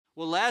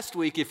Well, last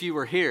week, if you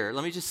were here,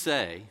 let me just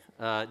say,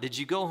 did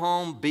you go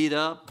home beat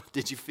up?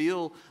 Did you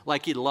feel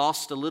like you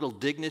lost a little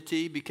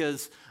dignity?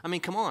 Because, I mean,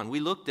 come on, we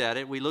looked at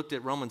it. We looked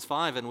at Romans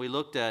 5, and we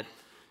looked at,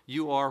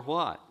 you are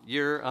what?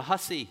 You're a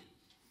hussy.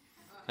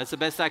 That's the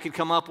best I could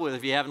come up with.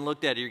 If you haven't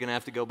looked at it, you're going to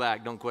have to go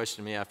back. Don't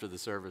question me after the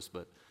service.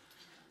 But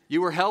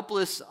you were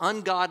helpless,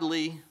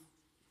 ungodly,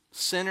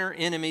 sinner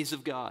enemies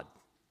of God.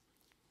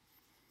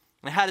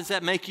 And how does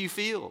that make you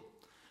feel?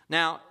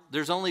 Now,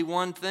 there's only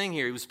one thing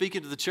here. He was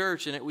speaking to the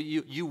church, and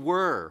you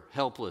were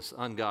helpless,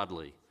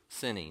 ungodly,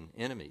 sinning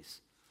enemies.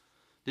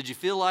 Did you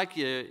feel like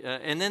you,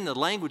 and then the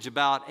language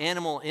about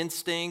animal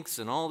instincts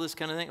and all this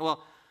kind of thing,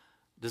 well,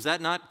 does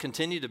that not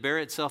continue to bear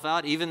itself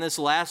out? Even this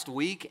last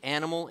week,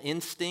 animal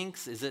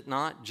instincts, is it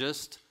not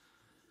just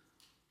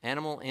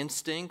animal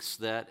instincts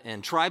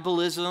and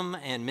tribalism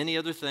and many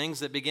other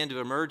things that begin to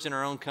emerge in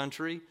our own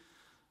country?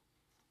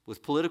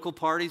 With political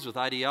parties, with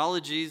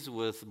ideologies,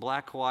 with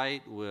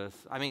black-white,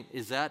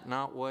 is that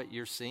not what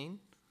you're seeing?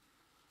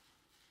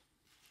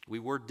 We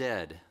were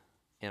dead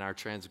in our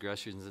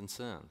transgressions and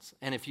sins.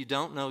 And if you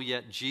don't know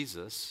yet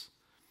Jesus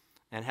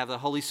and have the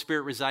Holy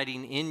Spirit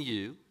residing in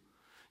you,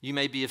 you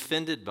may be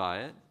offended by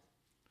it,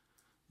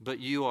 but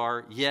you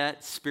are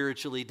yet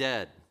spiritually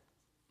dead.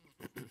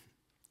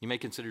 You may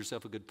consider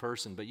yourself a good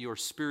person, but you are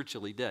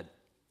spiritually dead.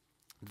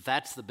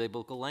 That's the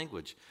biblical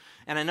language.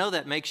 And I know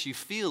that makes you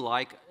feel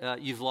like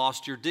you've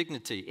lost your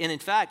dignity. And in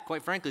fact,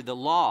 quite frankly, the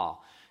law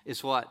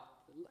is what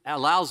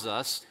allows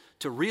us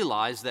to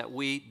realize that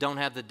we don't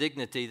have the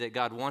dignity that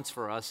God wants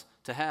for us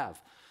to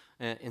have.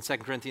 In 2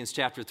 Corinthians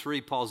chapter 3,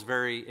 Paul's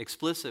very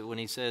explicit when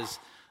he says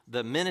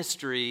the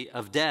ministry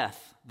of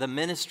death, the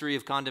ministry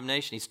of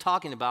condemnation. He's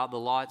talking about the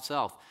law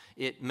itself.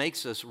 It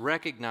makes us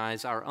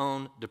recognize our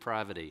own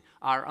depravity,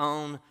 our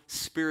own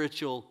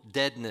spiritual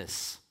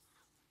deadness.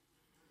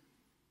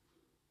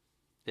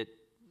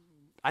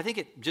 I think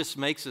it just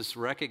makes us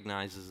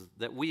recognize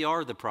that we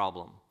are the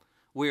problem.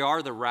 We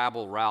are the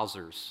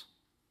rabble-rousers.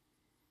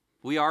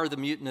 We are the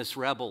mutinous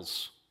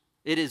rebels.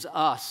 It is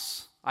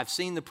us. I've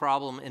seen the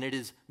problem, and it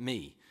is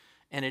me,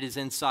 and it is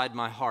inside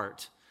my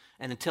heart.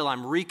 And until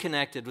I'm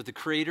reconnected with the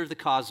creator of the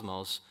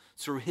cosmos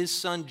through his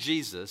son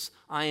Jesus,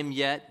 I am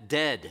yet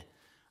dead.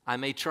 I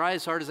may try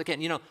as hard as I can.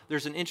 You know,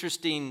 there's an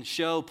interesting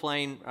show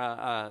playing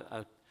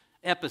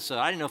episode.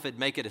 I don't know if it'd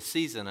make it a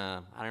season.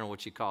 I don't know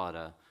what you call it.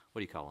 What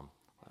do you call them?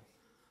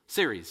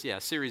 Series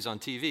on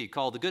TV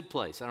called The Good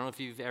Place. I don't know if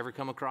you've ever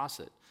come across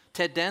it.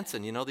 Ted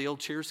Danson, you know, the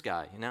old Cheers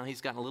guy. Now he's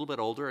gotten a little bit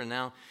older, and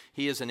now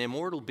he is an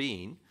immortal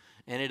being,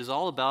 and it is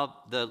all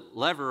about the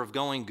lever of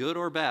going good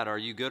or bad. Are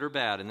you good or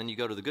bad? And then you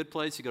go to the good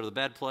place, you go to the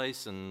bad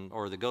place,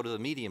 or go to the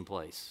medium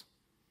place.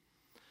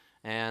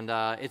 And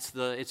it's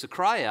a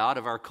cry out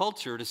of our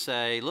culture to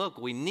say, look,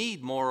 we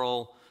need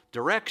moral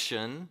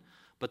direction,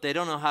 but they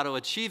don't know how to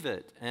achieve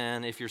it.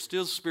 And if you're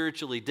still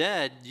spiritually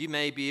dead, you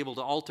may be able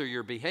to alter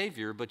your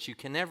behavior, but you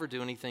can never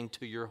do anything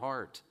to your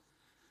heart.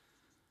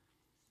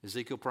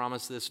 Ezekiel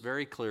promised this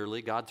very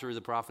clearly, God through the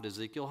prophet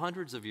Ezekiel,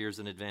 hundreds of years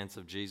in advance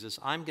of Jesus.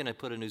 I'm going to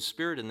put a new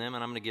spirit in them,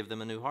 and I'm going to give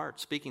them a new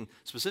heart. Speaking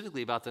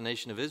specifically about the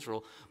nation of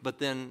Israel, but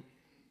then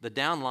the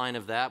downline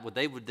of that,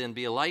 they would then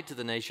be a light to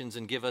the nations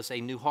and give us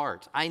a new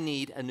heart. I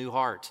need a new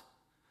heart.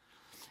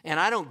 And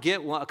I don't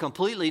get a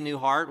completely new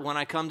heart when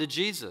I come to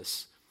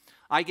Jesus.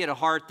 I get a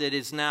heart that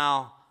is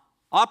now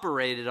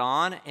operated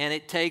on, and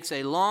it takes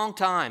a long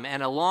time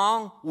and a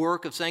long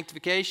work of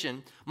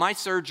sanctification. My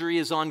surgery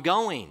is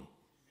ongoing.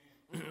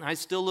 I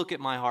still look at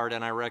my heart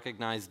and I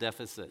recognize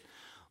deficit.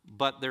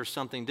 But there's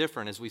something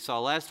different. As we saw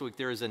last week,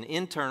 there is an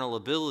internal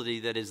ability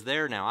that is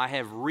there now. I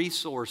have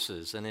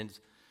resources, and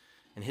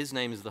his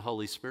name is the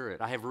Holy Spirit.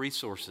 I have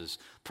resources.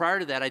 Prior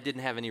to that, I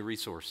didn't have any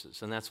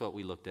resources, and that's what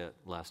we looked at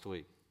last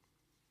week.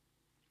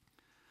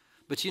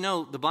 But you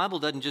know, the Bible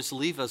doesn't just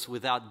leave us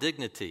without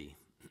dignity.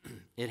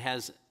 It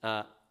has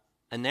a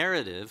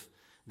narrative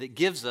that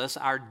gives us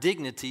our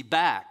dignity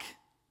back.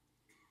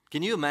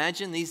 Can you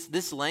imagine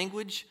this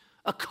language?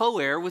 A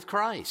co-heir with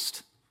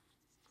Christ.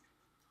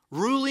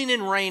 Ruling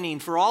and reigning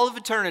for all of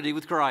eternity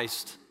with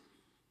Christ.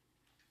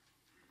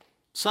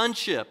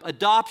 Sonship,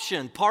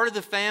 adoption, part of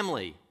the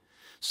family.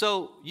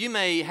 So you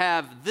may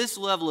have this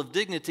level of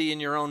dignity in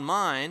your own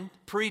mind,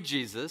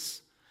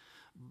 pre-Jesus,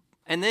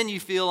 and then you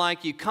feel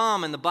like you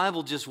come and the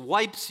Bible just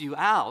wipes you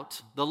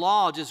out. The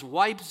law just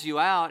wipes you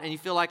out, and you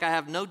feel like I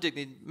have no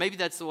dignity. Maybe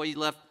that's the way you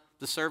left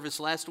the service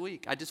last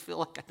week. I just feel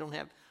like I don't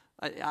have,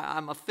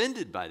 I'm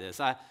offended by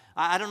this.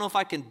 I don't know if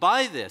I can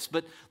buy this,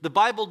 but the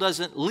Bible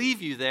doesn't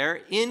leave you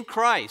there in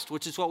Christ,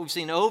 which is what we've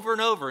seen over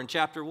and over in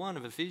chapter 1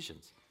 of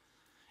Ephesians.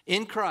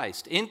 In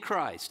Christ, in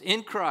Christ,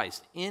 in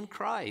Christ, in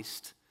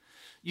Christ,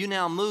 you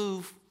now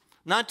move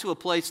not to a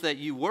place that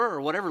you were,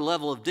 or whatever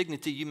level of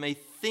dignity you may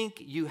think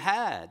you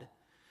had.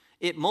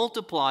 It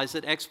multiplies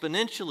it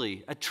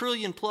exponentially, 1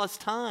 trillion plus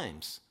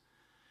times,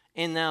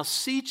 and now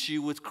seats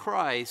you with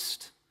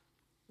Christ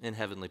in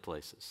heavenly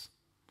places.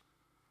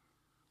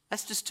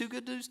 That's just too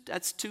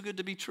good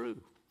to be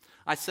true.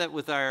 I sat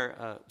with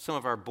some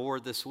of our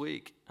board this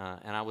week,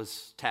 and I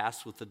was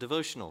tasked with the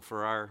devotional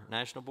for our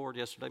national board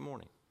yesterday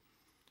morning.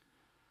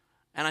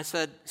 And I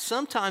said,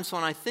 sometimes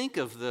when I think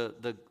of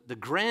the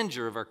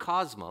grandeur of our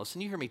cosmos,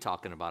 and you hear me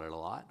talking about it a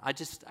lot,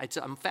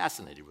 I'm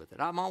fascinated with it.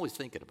 I'm always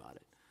thinking about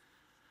it.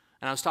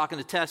 And I was talking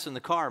to Tess in the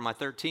car, my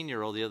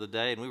 13-year-old, the other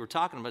day, and we were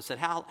talking about it. I said,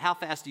 how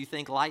fast do you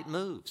think light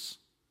moves?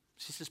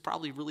 She says,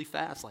 probably really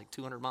fast, like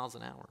 200 miles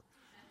an hour.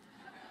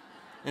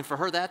 And for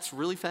her, that's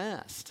really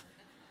fast.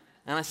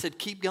 And I said,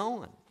 keep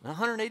going.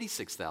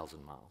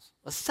 186,000 miles.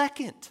 A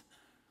second.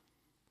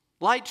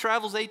 Light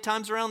travels 8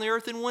 times around the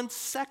earth in 1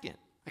 second.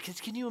 I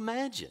said, can you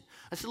imagine?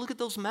 I said, look at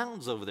those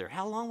mountains over there.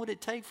 How long would it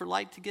take for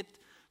light to get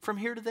from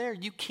here to there?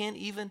 You can't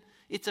even,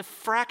 it's a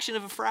fraction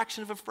of a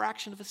fraction of a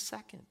fraction of a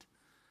second.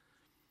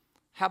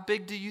 How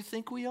big do you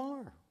think we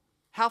are?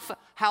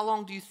 How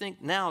long do you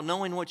think now,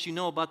 knowing what you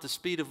know about the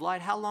speed of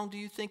light, how long do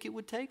you think it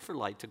would take for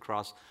light to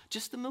cross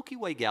just the Milky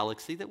Way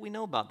galaxy that we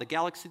know about, the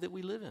galaxy that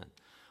we live in?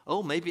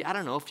 Oh, maybe, I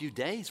don't know, a few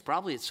days.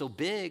 Probably it's so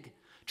big.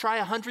 Try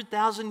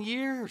 100,000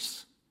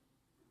 years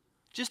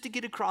just to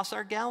get across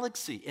our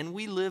galaxy. And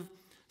we live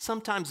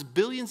sometimes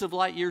billions of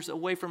light years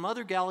away from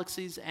other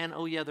galaxies, and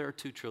oh yeah, there are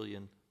 2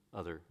 trillion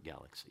other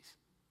galaxies.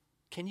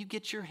 Can you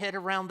get your head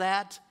around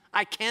that?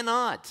 I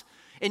cannot.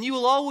 And you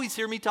will always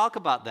hear me talk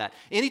about that.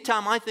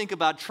 Anytime I think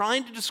about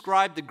trying to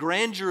describe the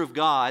grandeur of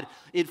God,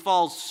 it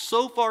falls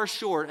so far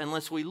short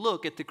unless we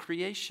look at the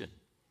creation.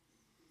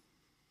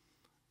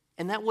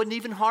 And that wasn't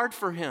even hard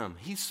for him.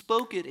 He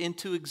spoke it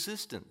into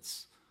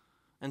existence.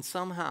 And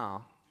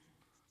somehow,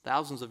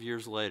 thousands of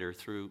years later,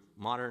 through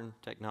modern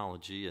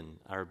technology and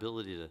our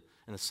ability to,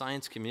 in the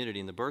science community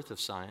and the birth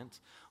of science,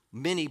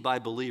 many by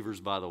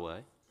believers, by the way,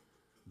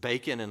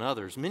 Bacon and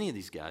others, many of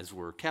these guys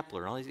were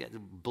Kepler, all these guys,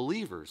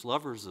 believers,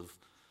 lovers of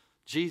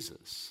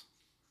Jesus,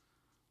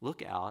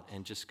 look out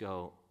and just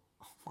go,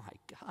 oh my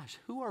gosh,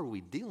 who are we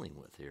dealing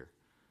with here?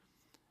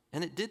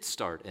 And it did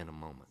start in a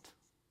moment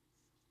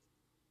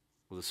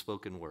with a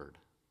spoken word.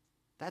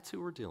 That's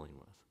who we're dealing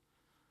with.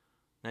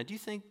 Now, do you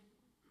think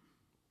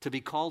to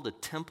be called a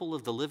temple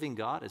of the living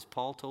God, as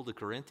Paul told the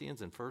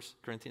Corinthians in 1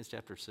 Corinthians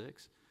chapter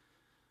 6,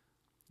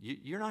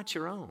 you're not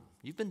your own.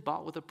 You've been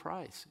bought with a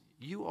price.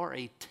 You are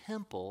a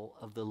temple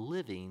of the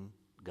living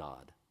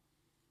God.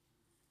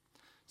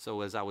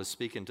 So as I was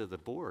speaking to the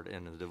board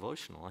in the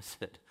devotional, I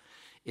said,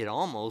 it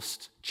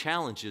almost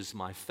challenges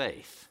my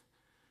faith.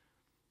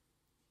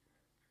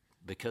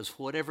 Because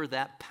whatever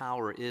that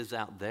power is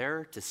out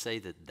there, to say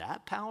that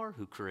that power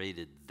who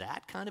created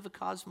that kind of a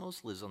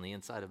cosmos lives on the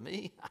inside of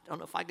me, I don't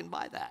know if I can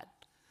buy that.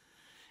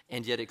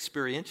 And yet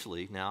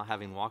experientially, now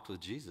having walked with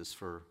Jesus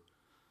for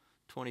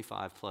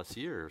 25 plus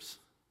years,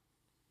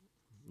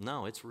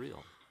 no, it's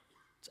real.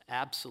 It's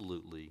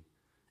absolutely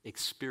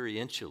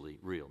experientially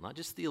real, not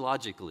just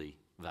theologically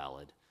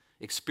valid,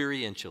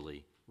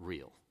 experientially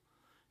real.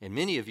 And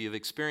many of you have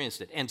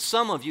experienced it, and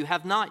some of you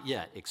have not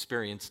yet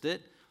experienced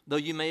it, though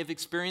you may have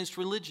experienced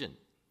religion.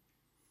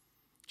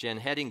 Jen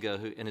Hettinga,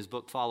 who in his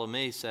book Follow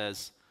Me,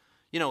 says,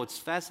 you know, it's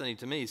fascinating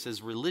to me, he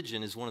says,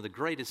 religion is one of the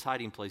greatest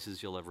hiding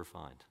places you'll ever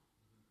find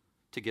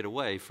to get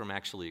away from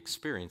actually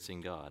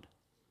experiencing God,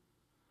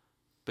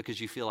 because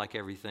you feel like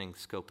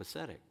everything's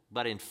copacetic.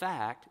 But in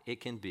fact, it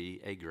can be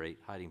a great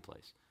hiding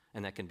place.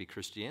 And that can be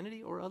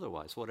Christianity or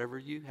otherwise, whatever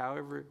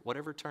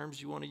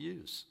terms you want to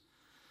use.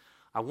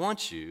 I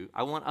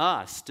want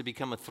us to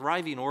become a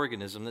thriving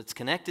organism that's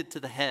connected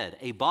to the head,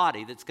 a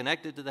body that's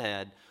connected to the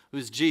head,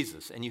 who's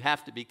Jesus. And you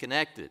have to be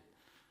connected.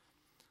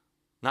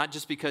 Not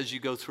just because you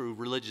go through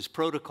religious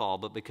protocol,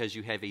 but because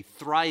you have a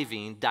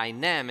thriving,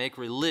 dynamic,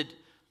 a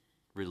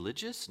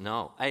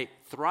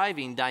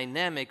thriving,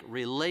 dynamic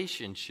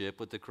relationship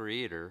with the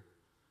Creator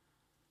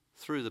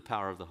through the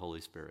power of the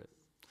Holy Spirit.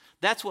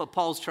 That's what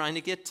Paul's trying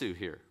to get to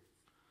here.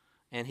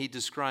 And he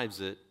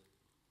describes it,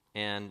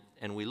 and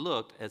we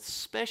looked at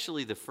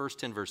especially the first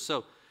 10 verses.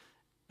 So,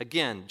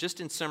 again, just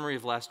in summary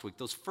of last week,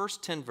 those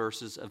first 10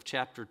 verses of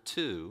chapter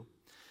 2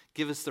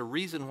 give us the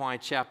reason why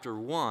chapter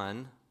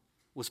 1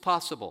 was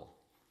possible.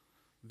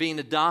 Being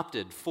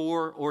adopted,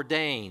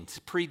 foreordained,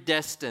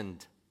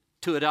 predestined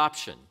to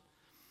adoption.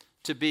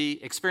 To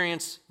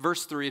experience,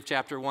 verse 3 of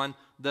chapter 1,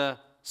 the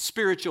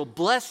spiritual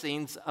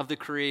blessings of the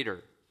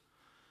Creator.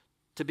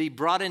 To be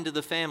brought into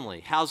the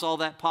family. How's all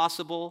that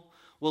possible?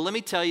 Well, let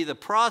me tell you the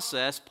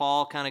process.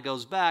 Paul kind of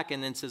goes back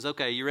and then says,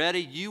 okay, you ready?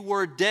 You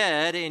were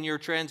dead in your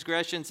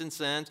transgressions and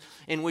sins,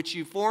 in which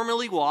you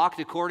formerly walked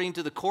according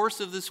to the course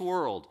of this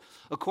world,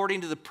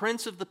 according to the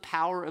prince of the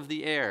power of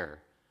the air,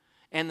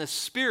 and the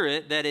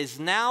spirit that is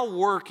now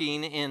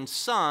working in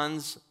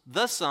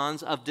the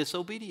sons of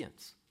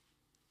disobedience.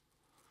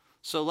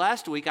 So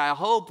last week, I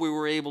hope we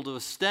were able to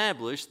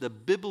establish the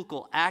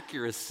biblical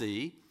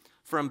accuracy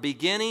from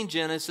beginning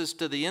Genesis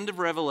to the end of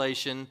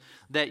Revelation,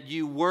 that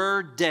you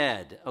were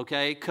dead,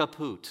 okay?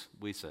 Kaput,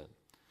 we said.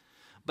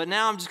 But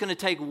now I'm just going to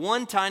take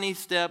one tiny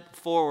step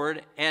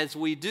forward. As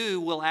we do,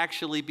 we'll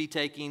actually be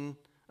taking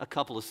a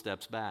couple of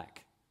steps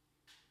back.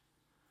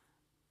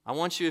 I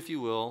want you, if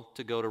you will,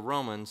 to go to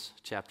Romans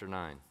chapter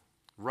 9.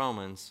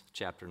 Romans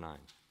chapter 9.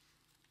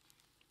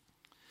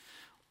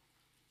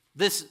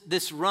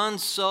 This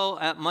runs so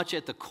much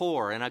at the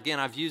core, and again,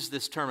 I've used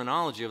this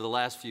terminology over the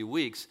last few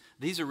weeks.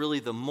 These are really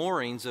the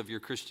moorings of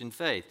your Christian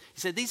faith. He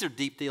said, these are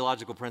deep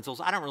theological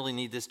principles. I don't really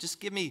need this. Just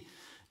give me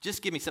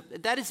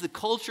something. That is the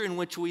culture in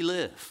which we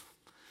live.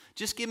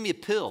 Just give me a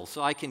pill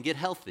so I can get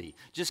healthy.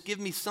 Just give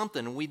me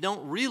something. And we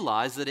don't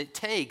realize that it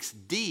takes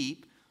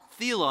deep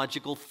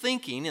theological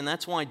thinking, and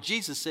that's why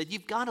Jesus said,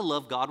 you've got to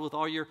love God with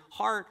all your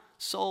heart,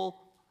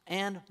 soul,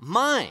 and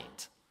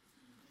mind.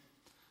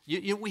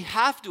 We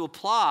have to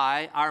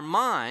apply our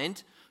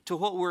mind to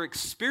what we're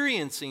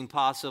experiencing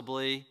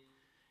possibly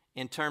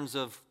in terms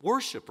of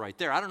worship right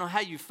there. I don't know how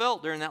you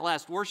felt during that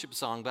last worship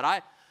song,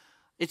 but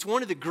it's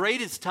one of the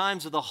greatest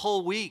times of the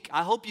whole week.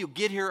 I hope you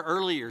get here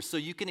earlier so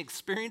you can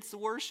experience the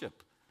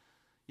worship.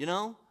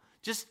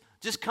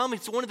 Just come.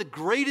 It's one of the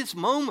greatest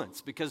moments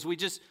because we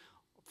just,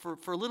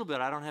 for a little bit,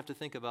 I don't have to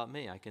think about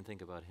me. I can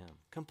think about him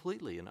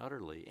completely and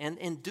utterly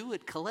and do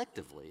it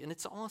collectively, and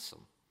it's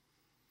awesome.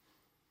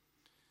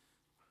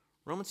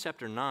 Romans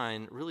chapter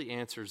 9 really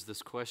answers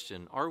this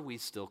question, are we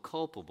still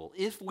culpable?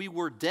 If we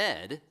were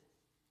dead,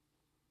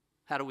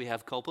 how do we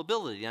have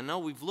culpability? I know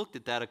we've looked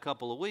at that a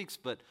couple of weeks,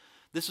 but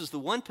this is the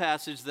one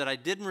passage that I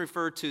didn't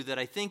refer to that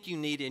I think you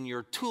need in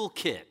your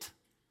toolkit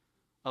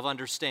of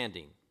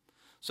understanding.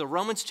 So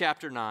Romans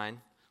chapter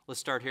 9, let's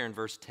start here in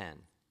verse 10.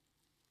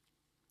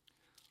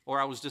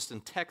 Or I was just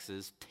in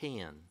Texas,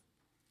 10.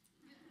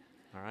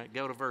 All right,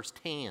 go to verse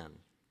 10.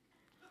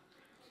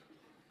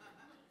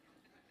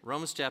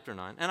 Romans chapter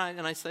 9,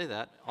 and I say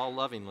that all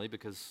lovingly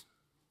because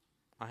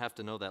I have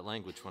to know that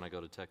language when I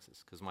go to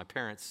Texas because my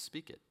parents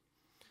speak it.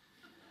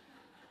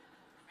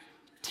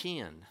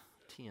 10.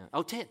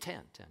 Oh, 10,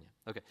 yeah.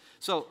 Okay,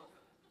 so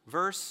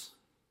verse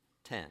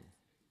 10.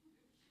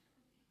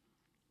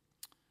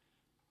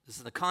 This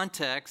is the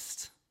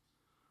context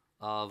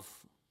of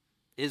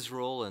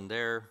Israel and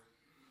their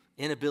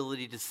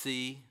inability to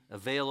see, a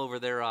veil over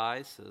their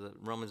eyes,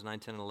 Romans 9,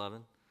 10, and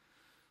 11.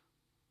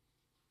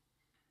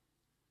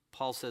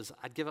 Paul says,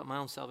 I'd give up my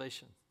own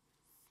salvation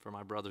for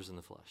my brothers in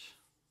the flesh.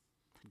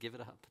 I'd give it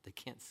up, but they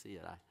can't see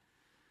it.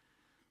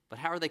 But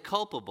how are they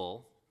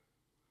culpable?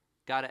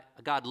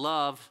 God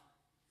loved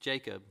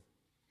Jacob,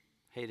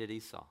 hated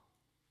Esau.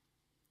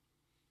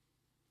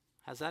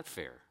 How's that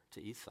fair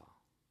to Esau?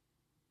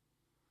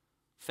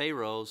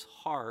 Pharaoh's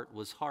heart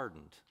was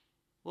hardened.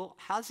 Well,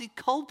 how's he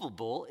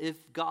culpable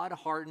if God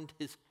hardened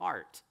his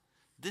heart?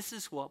 This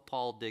is what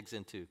Paul digs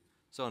into.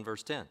 So in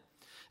verse 10,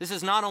 this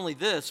is not only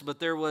this, but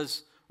there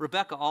was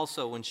Rebekah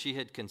also when she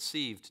had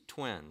conceived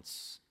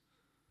twins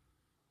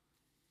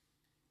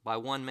by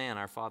one man,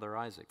 our father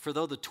Isaac. For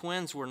though the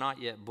twins were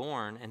not yet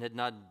born and had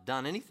not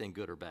done anything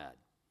good or bad,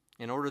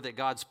 in order that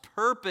God's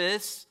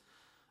purpose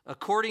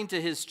according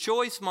to his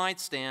choice might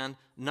stand,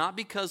 not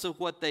because of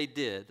what they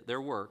did,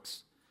 their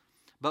works,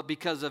 but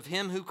because of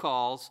him who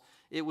calls,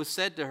 it was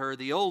said to her,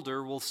 the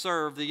older will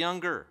serve the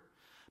younger.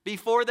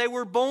 Before they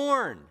were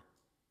born,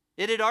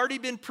 it had already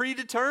been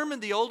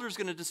predetermined the older is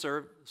going to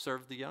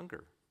serve the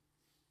younger.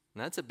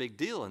 And that's a big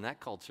deal in that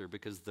culture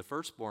because the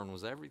firstborn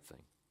was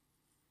everything.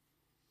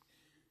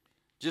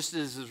 Just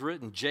as is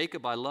written,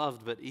 Jacob I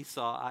loved, but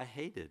Esau I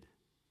hated.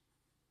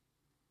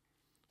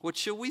 What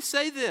shall we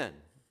say then?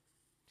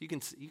 You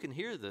can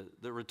hear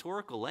the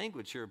rhetorical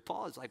language here.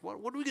 Paul is like, what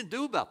are we going to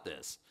do about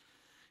this?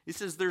 He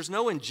says, there's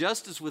no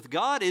injustice with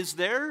God, is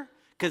there?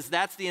 Because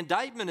that's the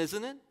indictment,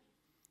 isn't it?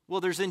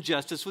 Well, there's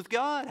injustice with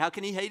God. How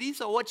can he hate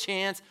Esau? What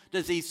chance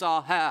does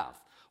Esau have?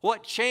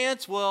 What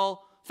chance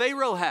will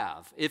Pharaoh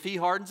have if he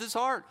hardens his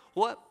heart?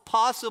 What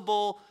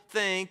possible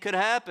thing could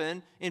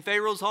happen in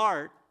Pharaoh's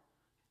heart?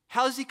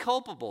 How is he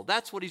culpable?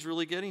 That's what he's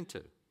really getting to.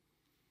 He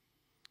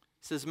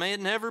says, may it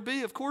never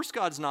be. Of course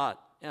God's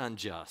not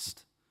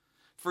unjust.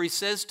 For he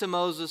says to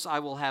Moses, I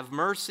will have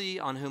mercy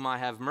on whom I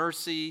have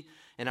mercy,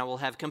 and I will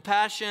have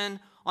compassion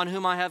on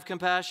whom I have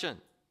compassion.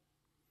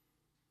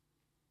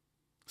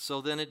 So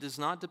then it does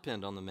not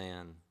depend on the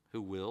man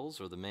who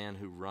wills or the man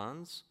who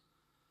runs,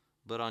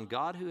 but on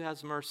God who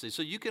has mercy.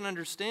 So you can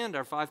understand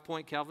our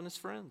 5-point Calvinist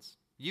friends.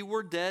 You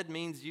were dead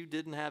means you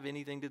didn't have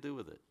anything to do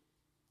with it.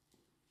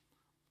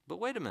 But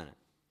wait a minute.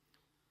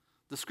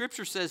 The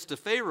scripture says to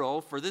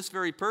Pharaoh, for this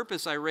very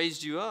purpose I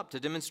raised you up, to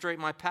demonstrate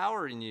my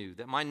power in you,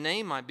 that my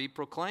name might be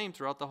proclaimed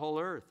throughout the whole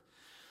earth.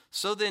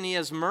 So then he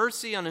has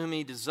mercy on whom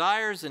he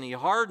desires, and he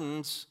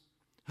hardens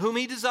whom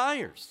he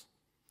desires.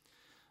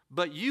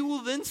 But you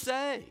will then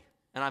say,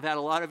 and I've had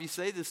a lot of you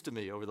say this to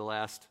me over the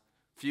last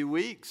few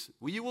weeks,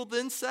 you will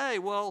then say,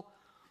 well,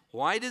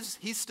 why does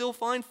he still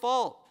find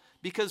fault?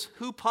 Because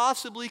who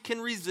possibly can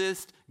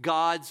resist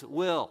God's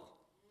will?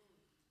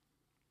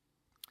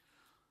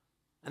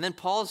 And then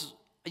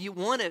you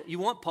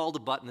want Paul to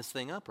button this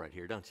thing up right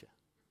here, don't you?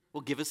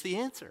 Well, give us the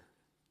answer.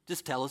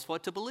 Just tell us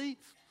what to believe.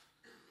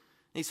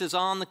 And he says,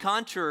 on the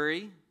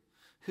contrary,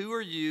 who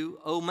are you,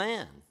 O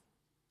man?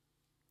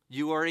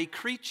 You are a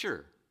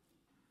creature.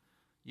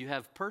 You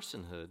have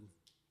personhood,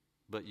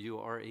 but you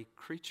are a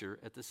creature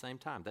at the same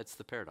time. That's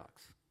the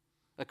paradox.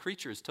 A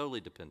creature is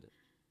totally dependent,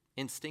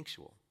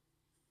 instinctual.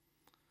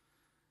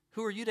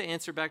 Who are you to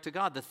answer back to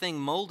God? The thing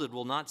molded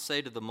will not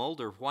say to the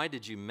molder, why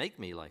did you make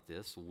me like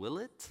this? Will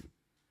it?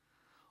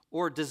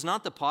 Or does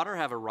not the potter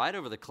have a right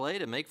over the clay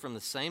to make from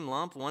the same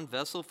lump one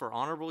vessel for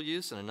honorable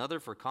use and another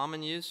for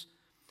common use?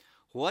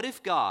 What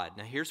if God,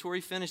 now here's where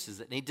he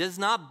finishes it, and he does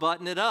not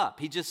button it up.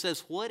 He just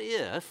says, what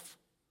if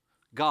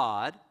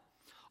God,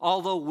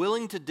 although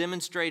willing to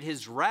demonstrate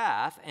his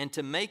wrath and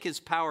to make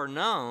his power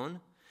known,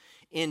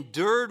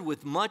 endured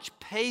with much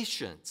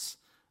patience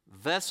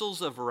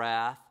vessels of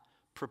wrath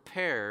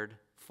prepared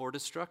for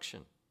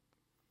destruction.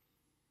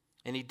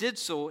 And he did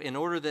so in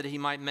order that he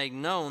might make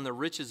known the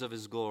riches of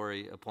his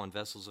glory upon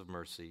vessels of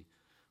mercy,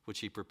 which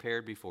he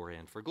prepared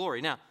beforehand for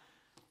glory. Now,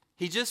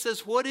 he just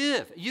says, what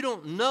if? You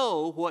don't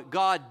know what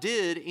God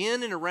did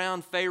in and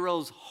around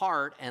Pharaoh's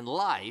heart and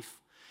life.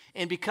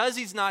 And because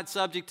he's not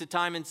subject to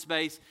time and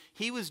space,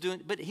 he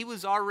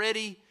was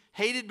already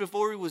hated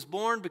before he was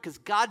born, because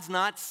God's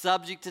not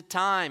subject to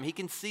time. He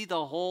can see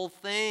the whole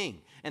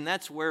thing. And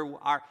that's where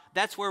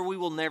we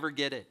will never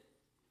get it.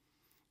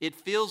 It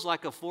feels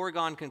like a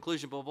foregone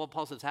conclusion, but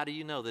Paul says, how do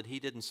you know that he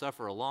didn't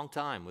suffer a long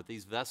time with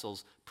these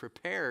vessels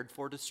prepared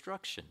for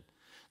destruction?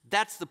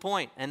 That's the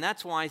point. And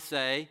that's why I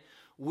say,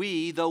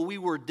 though we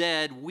were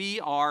dead, we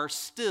are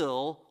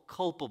still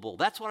culpable.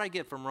 That's what I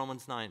get from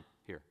Romans 9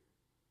 here.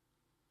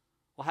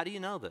 Well, how do you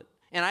know that?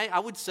 And I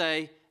would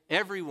say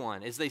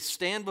everyone, as they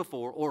stand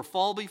before or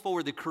fall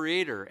before the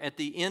Creator at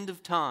the end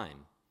of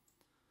time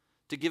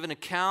to give an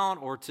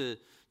account or to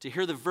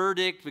hear the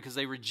verdict because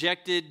they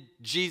rejected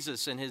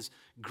Jesus and his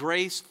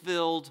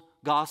grace-filled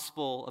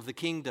gospel of the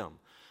kingdom,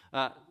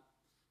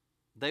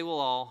 they will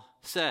all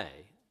say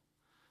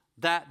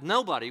that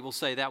nobody will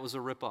say that was a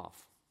ripoff.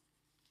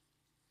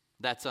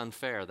 That's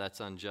unfair. That's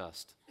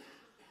unjust.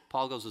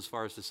 Paul goes as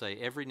far as to say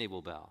every knee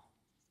will bow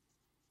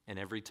and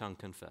every tongue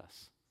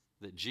confess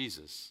that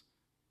Jesus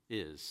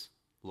is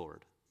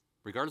Lord,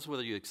 regardless of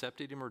whether you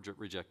accepted him or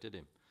rejected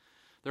him.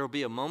 There will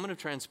be a moment of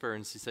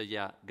transparency. Say,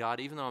 yeah, God,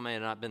 even though I may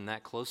have not been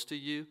that close to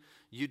you,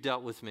 you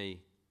dealt with me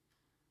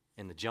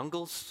in the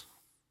jungles.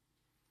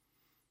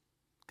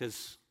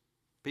 Because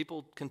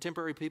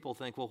contemporary people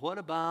think, well, what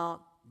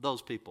about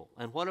those people?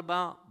 And what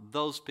about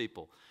those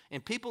people?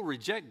 And people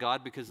reject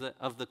God because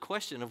of the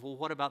question of, well,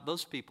 what about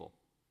those people?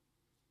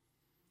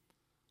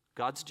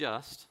 God's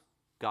just,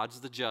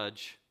 God's the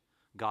judge,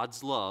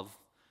 God's love,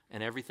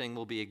 and everything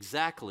will be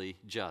exactly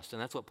just.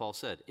 And that's what Paul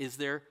said. Is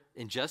there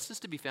injustice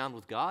to be found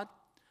with God?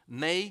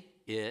 May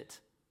it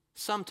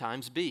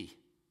sometimes be.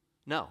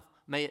 No,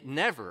 may it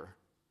never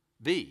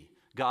be.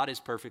 God is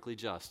perfectly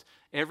just.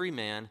 Every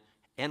man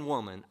and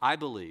woman, I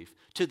believe,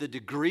 to the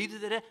degree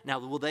that now,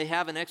 will they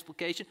have an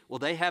explication? Will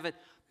they have it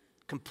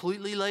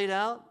completely laid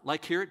out,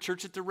 like here at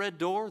Church at the Red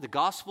Door, the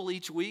gospel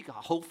each week,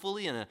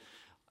 hopefully in a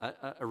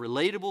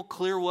relatable,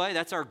 clear way?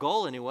 That's our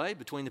goal anyway,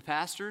 between the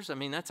pastors. I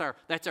mean, that's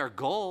our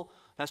goal.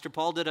 Pastor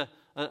Paul did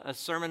a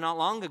sermon not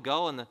long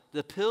ago on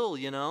the pill,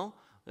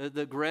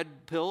 the red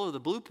pill or the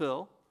blue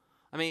pill.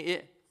 I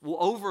mean,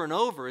 over and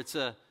over, it's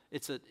an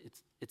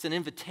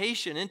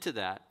invitation into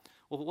that.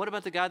 Well, what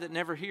about the guy that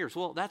never hears?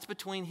 Well, that's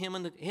between him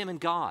and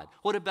God.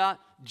 What about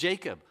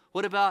Jacob?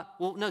 What about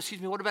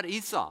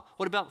Esau?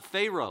 What about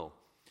Pharaoh?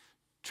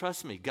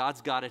 Trust me,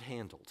 God's got it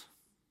handled.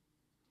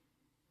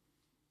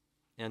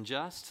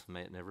 Unjust?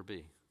 May it never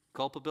be.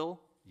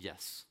 Culpable?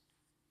 Yes.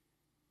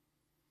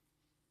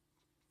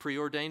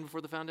 Preordained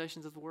before the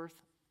foundations of the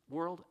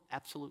world?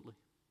 Absolutely.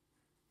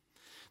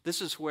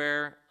 This is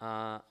where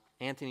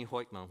Anthony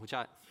Hoekman,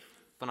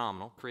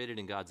 phenomenal, created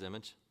in God's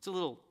image. It's a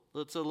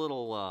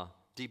little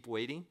deep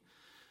wading,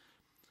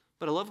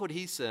 but I love what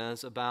he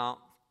says about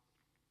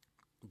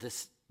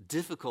this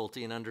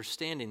difficulty in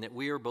understanding that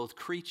we are both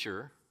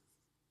creature,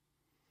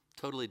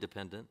 totally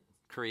dependent,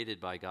 created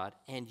by God,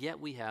 and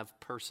yet we have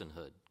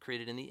personhood,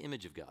 created in the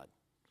image of God.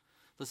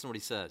 Listen to what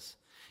he says.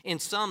 In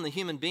some, the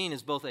human being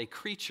is both a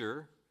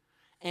creature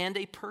and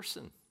a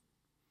person.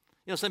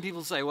 Some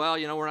people say, well,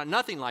 we're not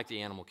nothing like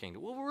the animal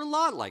kingdom. Well, we're a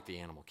lot like the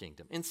animal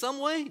kingdom in some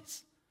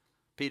ways.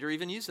 Peter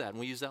even used that, and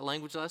we used that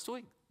language last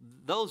week.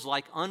 Those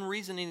like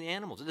unreasoning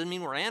animals. It doesn't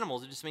mean we're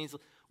animals. It just means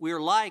we are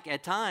like,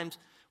 at times,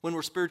 when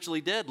we're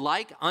spiritually dead,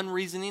 like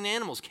unreasoning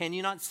animals. Can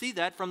you not see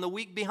that from the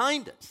week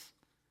behind us?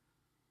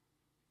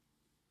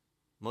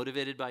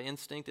 Motivated by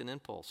instinct and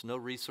impulse. No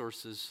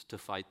resources to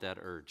fight that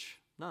urge.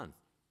 None.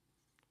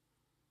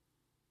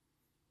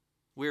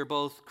 We are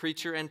both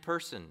creature and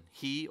person.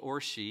 He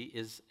or she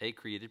is a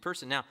created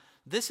person. Now,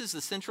 this is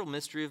the central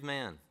mystery of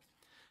man.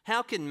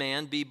 How can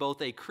man be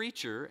both a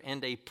creature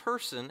and a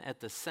person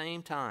at the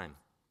same time?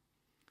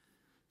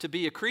 To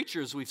be a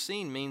creature, as we've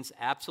seen, means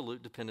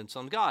absolute dependence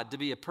on God. To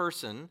be a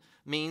person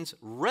means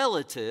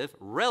relative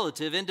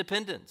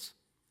independence,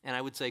 and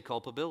I would say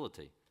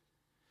culpability.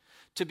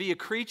 To be a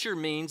creature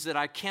means that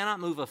I cannot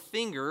move a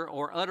finger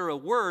or utter a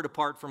word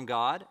apart from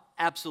God.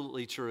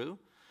 Absolutely true.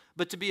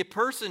 But to be a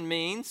person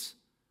means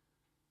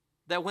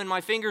that when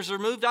my fingers are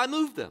moved, I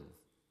move them.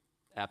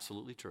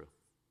 Absolutely true.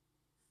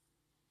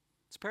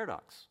 It's a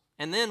paradox.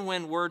 And then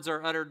when words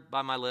are uttered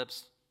by my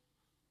lips,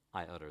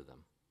 I utter them.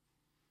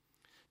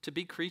 To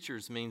be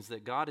creatures means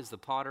that God is the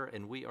potter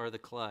and we are the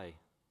clay.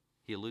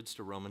 He alludes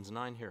to Romans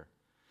 9 here.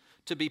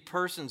 To be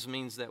persons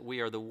means that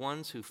we are the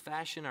ones who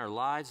fashion our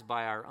lives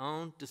by our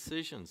own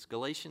decisions.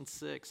 Galatians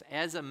 6,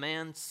 as a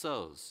man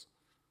sows,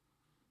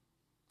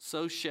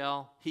 so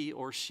shall he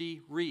or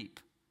she reap.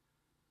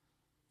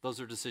 Those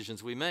are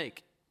decisions we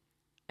make,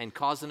 and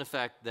cause and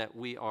effect that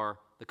we are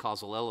the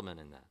causal element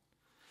in that.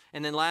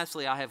 And then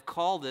lastly, I have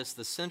called this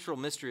the central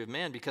mystery of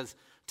man because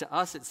to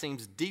us it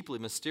seems deeply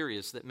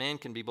mysterious that man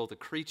can be both a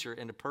creature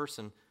and a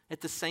person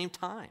at the same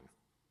time.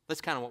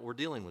 That's kind of what we're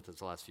dealing with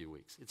this last few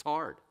weeks. It's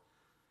hard.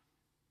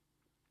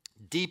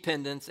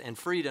 Dependence and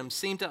freedom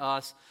seem to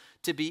us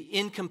to be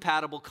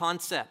incompatible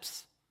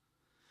concepts.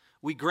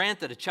 We grant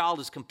that a child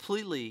is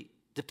completely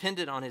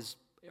dependent on his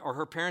or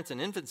her parents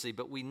in infancy,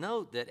 but we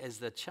note that as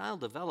the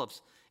child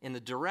develops in the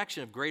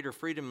direction of greater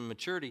freedom and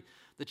maturity,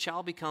 the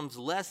child becomes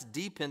less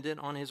dependent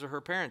on his or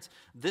her parents.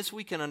 This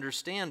we can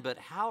understand, but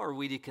how are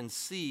we to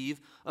conceive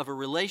of a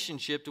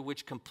relationship to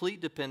which complete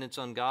dependence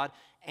on God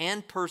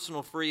and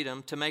personal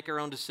freedom to make our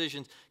own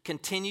decisions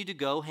continue to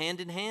go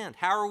hand in hand?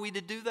 How are we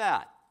to do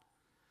that?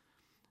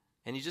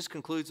 And he just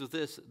concludes with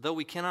this: though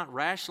we cannot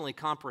rationally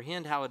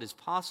comprehend how it is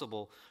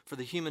possible for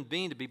the human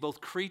being to be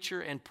both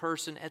creature and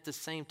person at the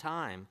same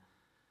time,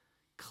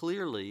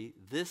 clearly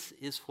this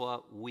is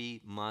what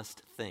we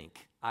must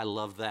think. I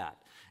love that.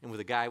 And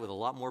with a guy with a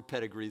lot more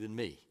pedigree than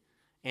me,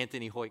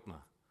 Anthony Hoekma,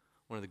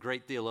 one of the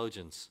great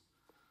theologians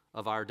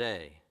of our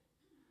day.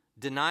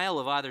 Denial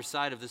of either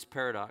side of this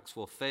paradox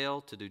will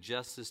fail to do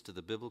justice to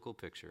the biblical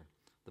picture.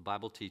 The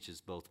Bible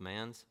teaches both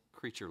man's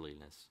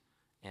creatureliness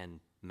and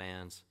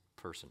man's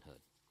personhood.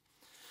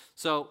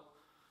 So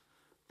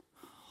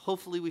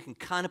hopefully we can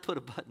kind of put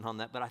a button on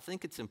that, but I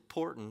think it's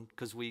important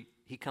because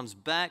he comes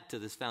back to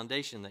this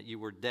foundation that you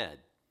were dead.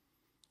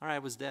 All right, I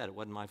was dead. It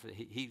wasn't my fault.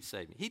 He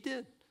saved me. He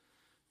did.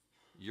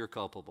 You're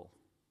culpable.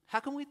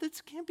 How can we?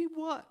 This can't be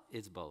what?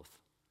 It's both.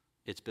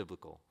 It's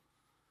biblical.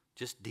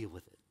 Just deal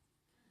with it.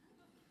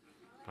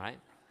 Right?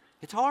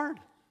 It's hard.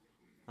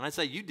 When I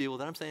say you deal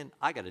with it, I'm saying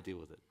I got to deal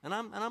with it. And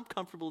I'm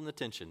comfortable in the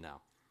tension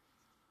now.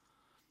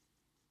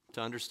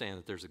 To understand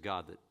that there's a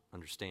God that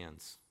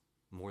understands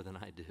more than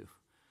I do.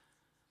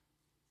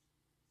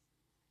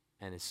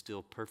 And is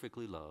still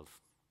perfectly love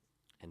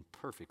and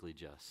perfectly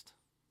just.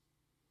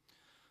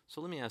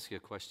 So let me ask you a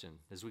question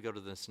as we go to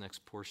this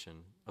next portion.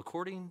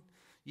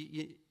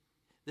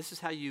 This is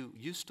how you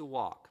used to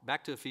walk.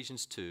 Back to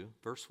Ephesians 2,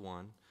 verse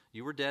 1.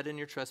 You were dead in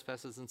your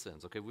trespasses and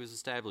sins. Okay, we've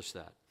established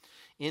that.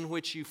 In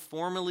which you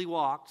formerly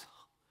walked.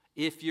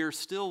 If you're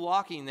still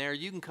walking there,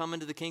 you can come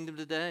into the kingdom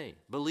today.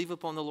 Believe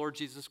upon the Lord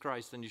Jesus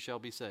Christ, and you shall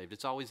be saved.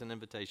 It's always an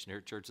invitation here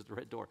at Church at the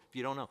Red Door, if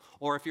you don't know.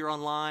 Or if you're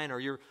online,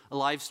 or you're a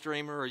live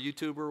streamer, or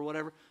YouTuber, or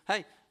whatever,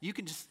 hey, you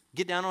can just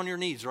get down on your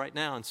knees right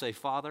now and say,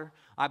 Father,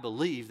 I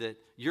believe that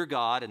you're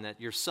God, and that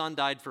your Son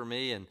died for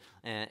me, and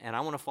I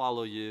want to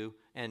follow you,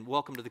 and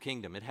welcome to the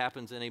kingdom. It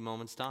happens in a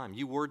moment's time.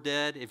 You were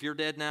dead. If you're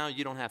dead now,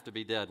 you don't have to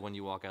be dead when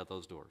you walk out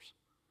those doors.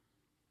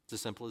 It's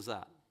as simple as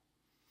that.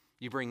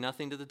 You bring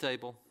nothing to the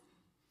table.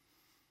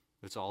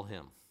 It's all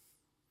him.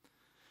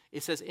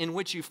 It says, in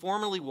which you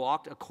formerly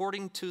walked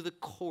according to the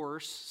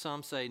course,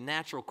 some say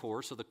natural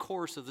course, or the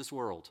course of this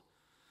world.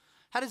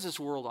 How does this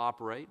world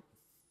operate?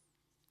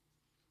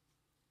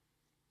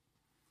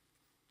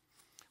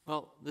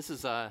 Well, this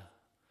is a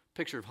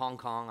picture of Hong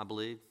Kong, I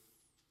believe.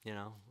 You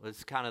know,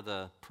 it's kind of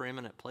the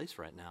preeminent place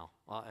right now.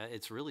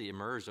 It's really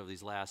emerged over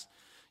these last,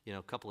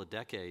 couple of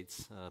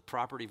decades.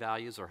 Property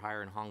values are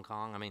higher in Hong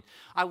Kong. I mean,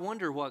 I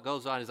wonder what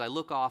goes on as I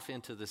look off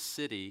into the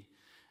city.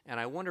 And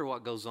I wonder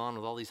what goes on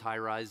with all these high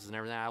rises and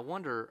everything. I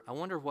wonder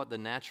what the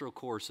natural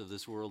course of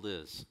this world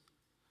is.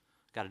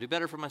 Got to do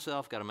better for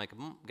myself. Got to make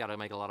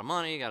a lot of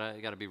money. Got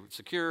to be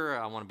secure.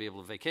 I want to be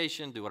able to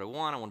vacation, do what I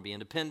want. I want to be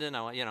independent.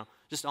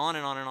 Just on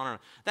and on and on and on.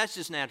 That's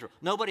just natural.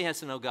 Nobody has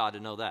to know God to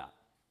know that.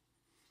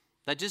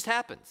 That just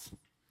happens.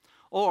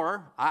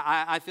 Or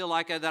I feel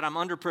like that I'm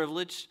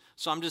underprivileged,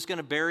 so I'm just going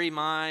to bury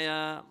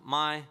I'm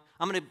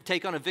going to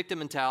take on a victim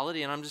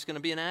mentality, and I'm just going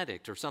to be an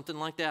addict or something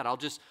like that. I'll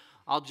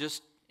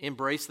just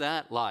embrace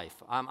that life.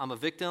 I'm a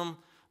victim.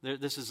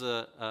 This is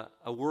a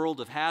world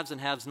of haves and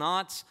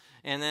have-nots,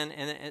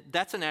 and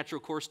that's a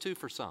natural course too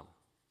for some.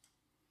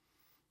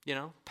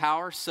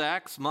 Power,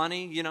 sex,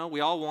 money.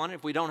 We all want it.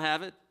 If we don't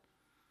have it,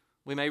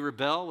 we may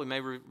rebel. We may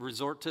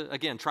resort to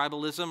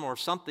tribalism or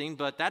something.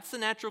 But that's the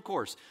natural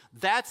course.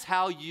 That's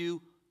how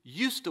you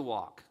used to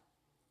walk.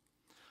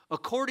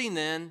 According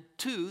then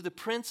to the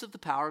prince of the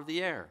power of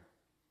the air.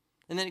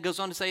 And then it goes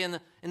on to say, in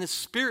the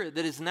spirit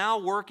that is now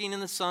working in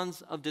the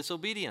sons of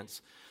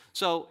disobedience.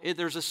 So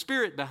there's a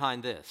spirit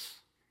behind this.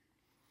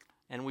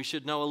 And we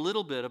should know a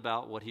little bit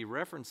about what he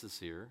references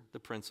here, the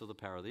prince of the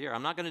power of the air.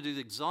 I'm not going to do it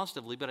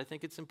exhaustively, but I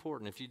think it's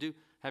important. If you do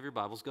have your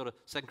Bibles, go to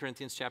 2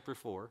 Corinthians chapter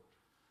 4.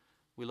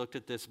 We looked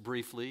at this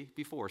briefly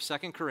before.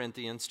 2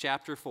 Corinthians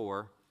chapter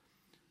 4,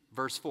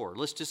 verse 4.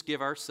 Let's just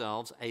give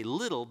ourselves a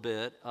little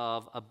bit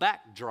of a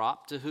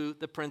backdrop to who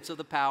the prince of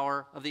the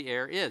power of the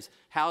air is.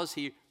 How is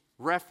he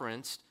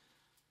referenced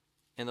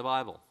in the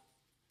Bible?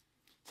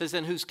 It says,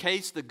 in whose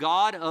case the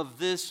God of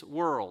this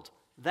world,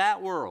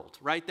 that world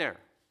right there,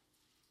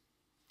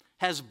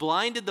 has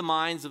blinded the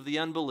minds of the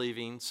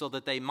unbelieving so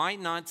that they might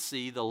not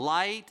see the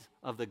light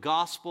of the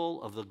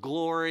gospel of the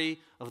glory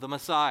of the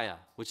Messiah,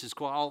 which is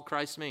all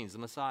Christ means, the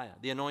Messiah,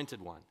 the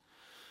anointed one,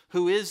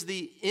 who is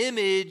the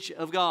image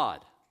of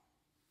God.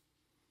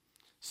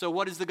 So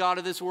what does the God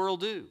of this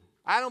world do?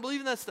 I don't believe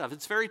in that stuff.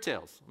 It's fairy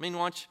tales. I mean,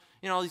 watch,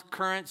 all these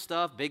current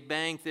stuff, Big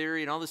Bang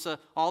Theory and all this,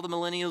 all the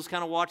millennials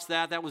kind of watch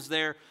that. That was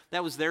their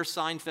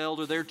Seinfeld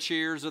or their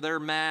Cheers or their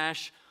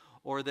MASH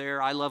or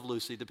their I Love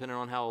Lucy, depending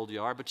on how old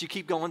you are. But you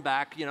keep going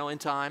back, in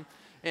time.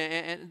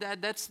 And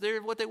that's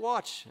what they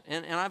watch.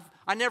 And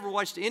I never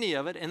watched any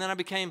of it. And then I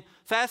became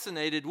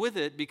fascinated with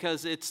it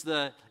because it's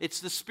the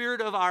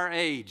spirit of our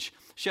age.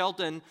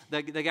 Shelton,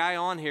 the guy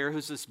on here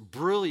who's this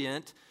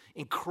brilliant,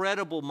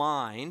 incredible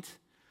mind,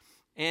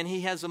 and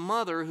he has a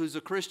mother who's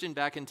a Christian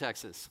back in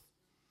Texas.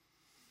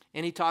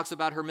 And he talks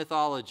about her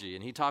mythology,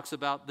 and he talks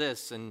about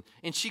this, and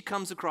she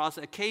comes across,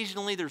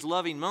 occasionally there's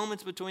loving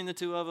moments between the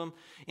two of them,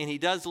 and he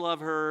does love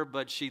her,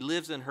 but she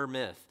lives in her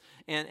myth.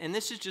 And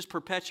this is just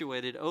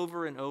perpetuated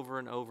over and over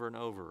and over and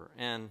over.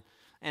 And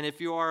if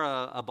you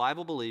are a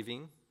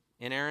Bible-believing,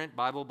 inerrant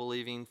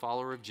Bible-believing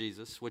follower of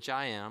Jesus, which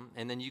I am,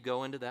 and then you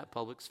go into that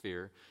public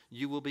sphere,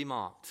 you will be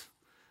mocked.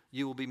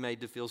 You will be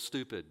made to feel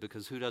stupid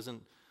because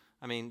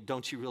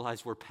don't you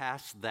realize we're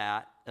past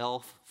that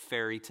elf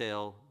fairy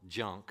tale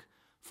junk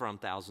from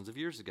thousands of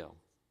years ago?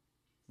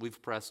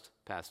 We've pressed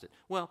past it.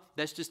 Well,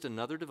 that's just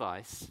another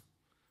device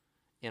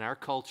in our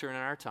culture and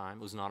in our time.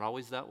 It was not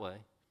always that way.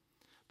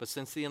 But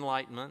since the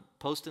Enlightenment,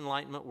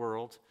 post-Enlightenment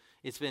world,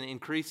 it's been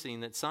increasing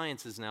that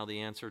science is now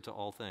the answer to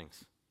all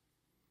things.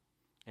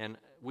 And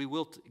we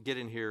will get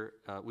in here,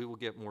 we will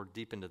get more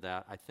deep into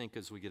that, I think,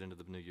 as we get into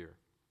the new year.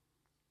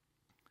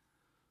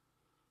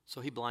 So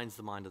he blinds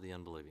the mind of the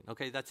unbelieving.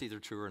 Okay, that's either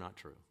true or not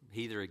true.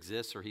 He either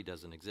exists or he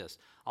doesn't exist.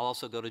 I'll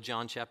also go to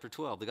John chapter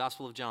 12, the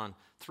Gospel of John,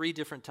 3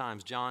 different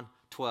times. John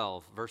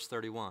 12, verse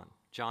 31.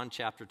 John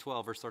chapter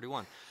 12, verse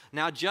 31.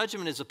 Now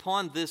judgment is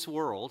upon this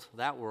world,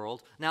 that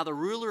world. Now the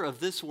ruler of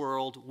this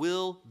world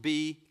will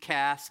be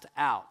cast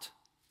out.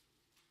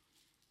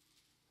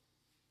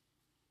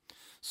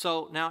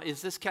 So now,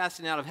 is this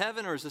casting out of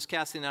heaven or is this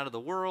casting out of the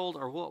world,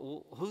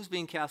 or who's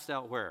being cast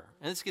out where?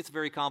 And this gets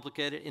very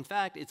complicated. In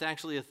fact, it's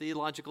actually a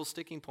theological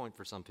sticking point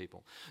for some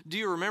people. Do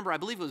you remember, I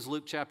believe it was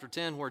Luke chapter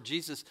 10, where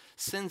Jesus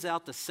sends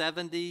out the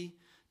 70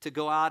 to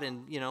go out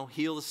and,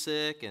 heal the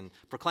sick and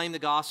proclaim the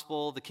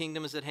gospel, the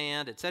kingdom is at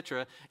hand,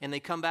 etc. And they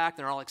come back,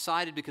 they're all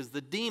excited because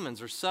the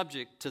demons are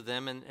subject to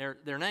them and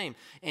their name.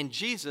 And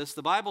Jesus,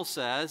 the Bible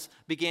says,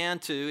 began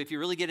to, if you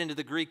really get into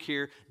the Greek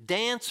here,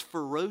 dance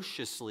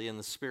ferociously in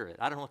the Spirit.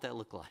 I don't know what that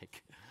looked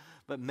like.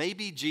 But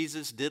maybe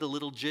Jesus did a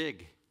little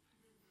jig.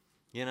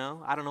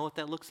 I don't know what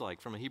that looks like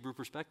from a Hebrew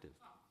perspective.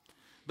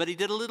 But he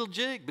did a little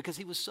jig because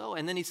he was so.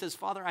 And then he says,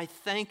 Father, I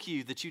thank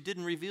you that you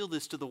didn't reveal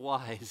this to the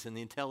wise and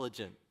the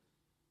intelligent,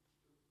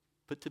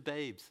 but to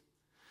babes.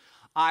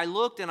 I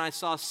looked and I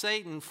saw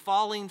Satan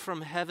falling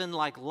from heaven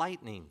like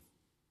lightning.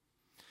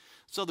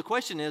 So the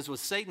question is, was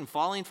Satan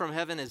falling from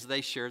heaven as they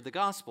shared the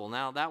gospel?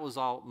 Now, that was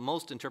all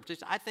most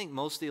interpretations. I think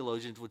most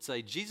theologians would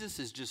say Jesus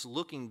is just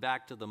looking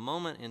back to the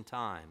moment in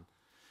time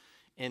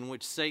in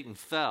which Satan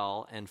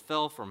fell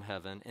from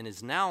heaven and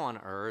is now on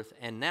earth,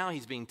 and now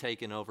he's being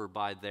taken over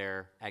by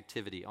their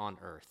activity on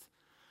earth.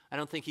 I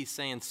don't think he's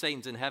saying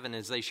Satan's in heaven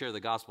as they share the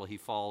gospel, he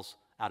falls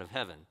out of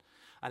heaven.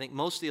 I think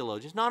most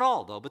theologians, not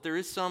all though, but there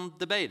is some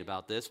debate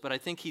about this, but I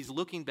think he's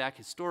looking back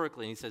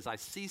historically and he says, I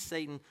see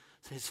Satan,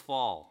 his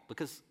fall,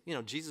 because,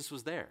 Jesus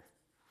was there.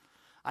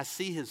 I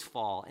see his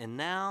fall, and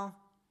now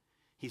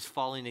he's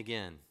falling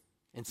again.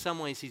 In some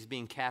ways, he's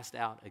being cast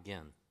out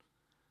again.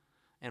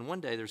 And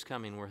one day there's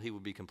coming where he will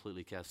be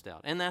completely cast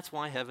out. And that's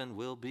why heaven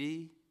will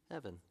be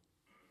heaven.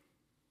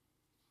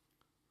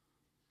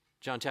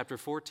 John chapter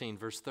 14,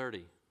 verse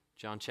 30.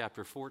 John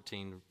chapter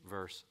 14,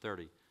 verse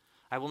 30.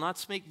 I will not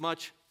speak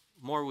much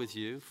more with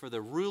you, for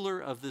the ruler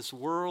of this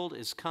world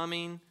is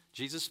coming,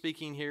 Jesus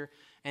speaking here,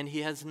 and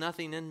he has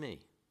nothing in me.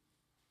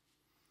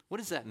 What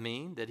does that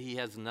mean, that he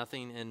has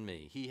nothing in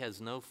me? He has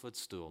no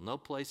footstool, no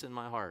place in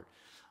my heart.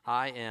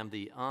 I am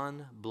the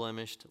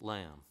unblemished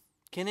lamb.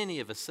 Can any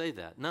of us say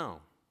that? No,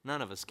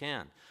 none of us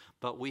can.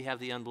 But we have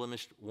the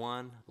unblemished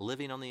one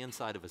living on the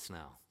inside of us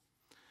now.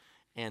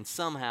 And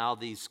somehow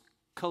these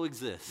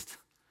coexist.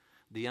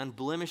 The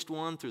unblemished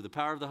one through the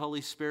power of the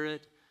Holy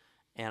Spirit,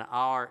 and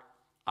our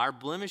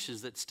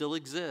blemishes that still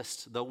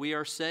exist. Though we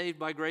are saved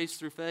by grace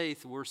through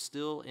faith, we're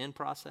still in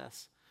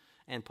process.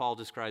 And Paul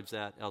describes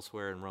that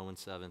elsewhere in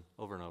Romans 7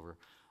 over and over.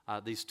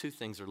 These two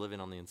things are living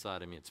on the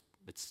inside of me.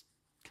 It's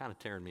kind of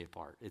tearing me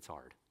apart. It's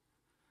hard.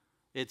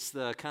 It's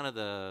the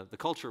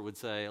culture would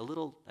say, a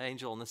little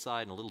angel on this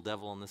side and a little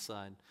devil on this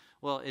side.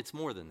 Well, it's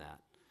more than that.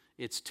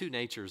 It's two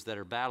natures that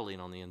are battling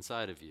on the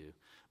inside of you.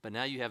 But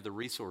now you have the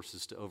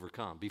resources to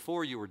overcome.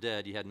 Before you were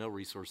dead, you had no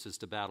resources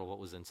to battle what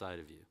was inside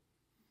of you.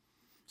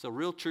 So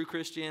real true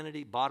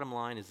Christianity, bottom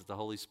line, is that the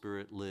Holy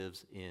Spirit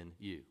lives in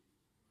you.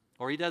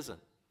 Or he doesn't.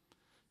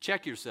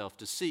 Check yourself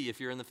to see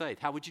if you're in the faith.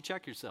 How would you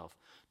check yourself?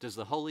 Does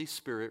the Holy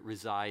Spirit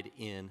reside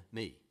in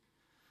me?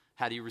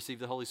 How do you receive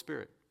the Holy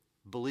Spirit?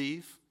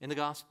 Believe in the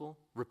gospel,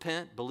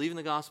 repent, believe in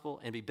the gospel,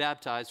 and be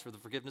baptized for the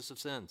forgiveness of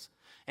sins.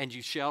 And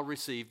you shall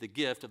receive the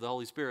gift of the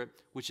Holy Spirit,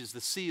 which is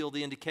the seal,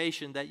 the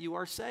indication that you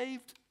are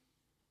saved.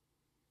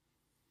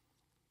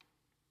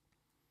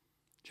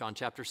 John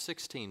chapter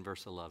 16,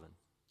 verse 11.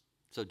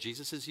 So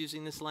Jesus is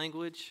using this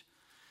language.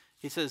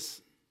 He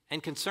says,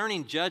 and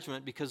concerning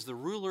judgment, because the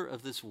ruler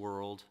of this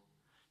world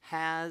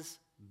has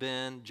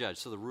been judged.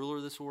 So the ruler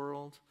of this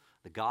world,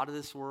 the God of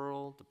this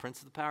world, the prince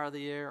of the power of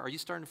the air. Are you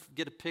starting to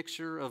get a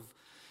picture of,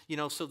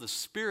 so the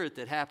spirit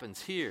that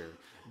happens here,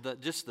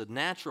 just the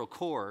natural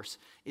course,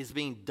 is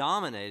being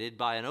dominated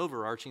by an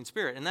overarching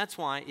spirit. And that's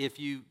why if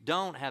you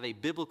don't have a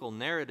biblical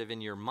narrative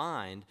in your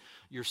mind,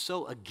 you're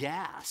so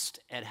aghast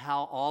at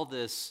how all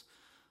this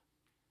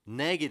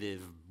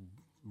negative,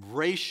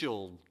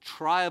 racial,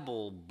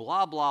 tribal,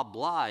 blah, blah,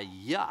 blah,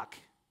 yuck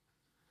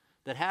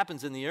that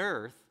happens in the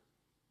earth.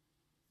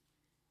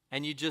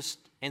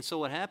 And so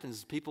what happens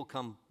is people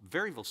come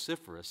very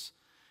vociferous,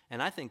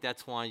 and I think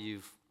that's why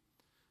you've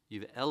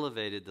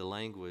elevated the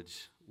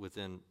language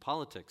within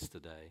politics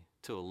today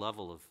to a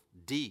level of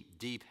deep,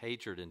 deep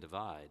hatred and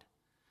divide.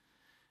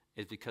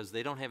 It's because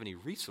they don't have any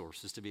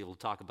resources to be able to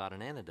talk about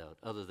an antidote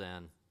other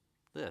than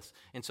this.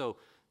 And so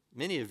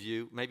many of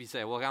you maybe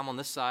say, well, I'm on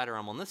this side or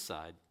I'm on this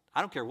side. I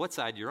don't care what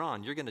side you're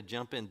on. You're going to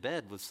jump in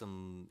bed with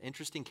some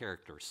interesting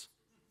characters,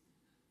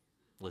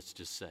 let's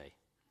just say.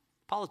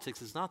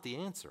 Politics is not the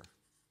answer.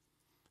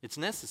 It's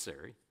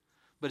necessary,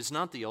 but it's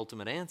not the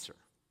ultimate answer.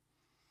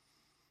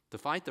 To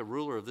fight the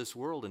ruler of this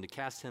world and to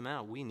cast him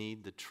out, we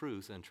need the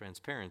truth and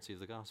transparency of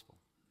the gospel.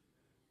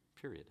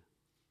 Period.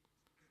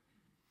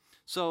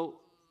 So,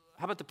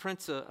 how about the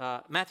prince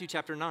of Matthew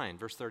chapter 9,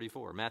 verse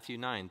 34. Matthew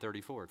 9,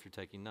 34, if you're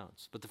taking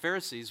notes. But the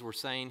Pharisees were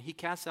saying, he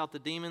casts out the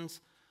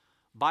demons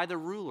by the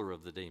ruler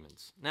of the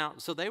demons. Now,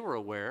 so they were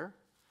aware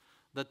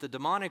that the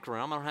demonic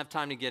realm, I don't have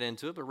time to get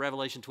into it, but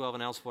Revelation 12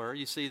 and elsewhere,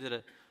 you see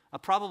that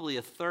probably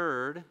a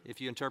third,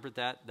 if you interpret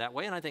that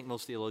way, and I think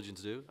most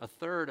theologians do, a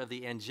third of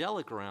the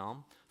angelic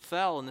realm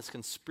fell in this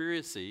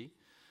conspiracy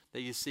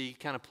that you see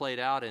kind of played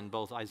out in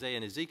both Isaiah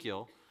and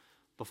Ezekiel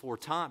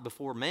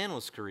before man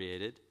was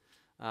created.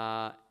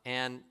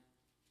 And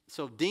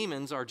so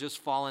demons are just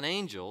fallen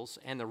angels,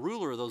 and the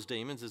ruler of those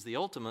demons is the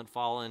ultimate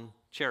fallen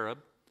cherub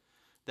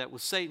that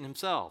was Satan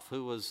himself,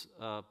 who was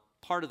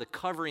part of the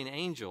covering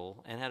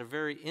angel and had a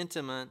very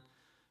intimate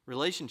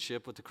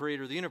relationship with the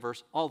creator of the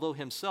universe, although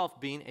himself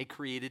being a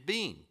created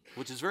being,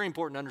 which is very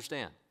important to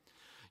understand.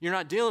 You're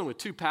not dealing with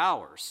two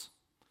powers.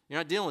 You're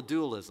not dealing with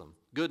dualism,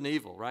 good and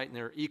evil, right? And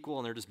they're equal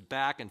and they're just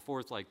back and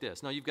forth like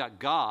this. No, you've got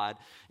God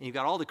and you've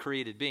got all the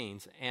created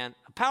beings, and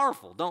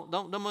powerful,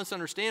 don't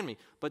misunderstand me,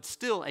 but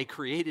still a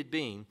created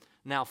being,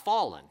 now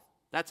fallen.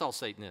 That's all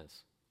Satan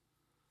is.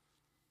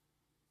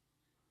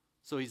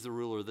 So he's the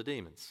ruler of the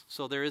demons.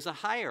 So there is a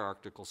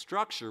hierarchical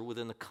structure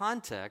within the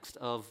context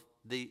of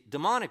the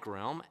demonic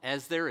realm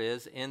as there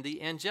is in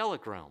the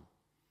angelic realm.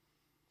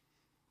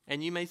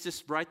 And you may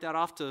just write that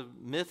off to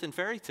myth and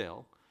fairy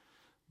tale,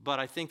 but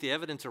I think the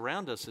evidence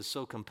around us is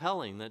so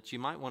compelling that you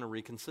might want to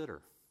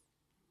reconsider.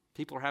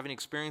 People are having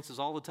experiences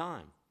all the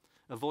time.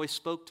 A voice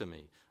spoke to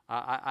me.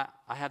 I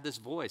have this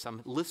voice.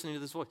 I'm listening to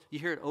this voice. You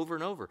hear it over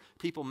and over.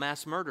 People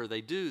mass murder.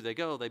 They do. They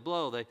go. They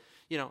blow.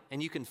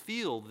 And you can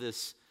feel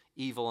this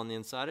evil on the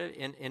inside of it.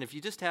 And if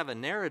you just have a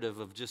narrative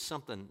of just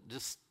something,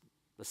 just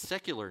a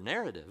secular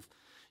narrative,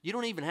 you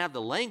don't even have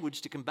the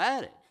language to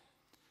combat it.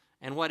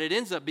 And what it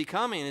ends up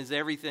becoming is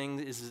everything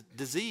is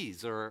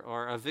disease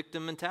or a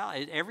victim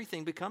mentality.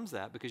 Everything becomes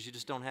that because you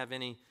just don't have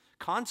any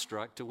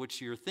construct to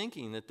which you're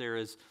thinking that there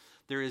is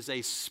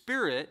a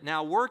spirit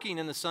now working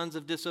in the sons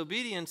of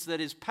disobedience that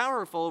is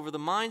powerful over the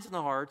minds and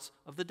the hearts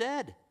of the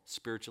dead,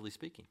 spiritually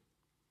speaking.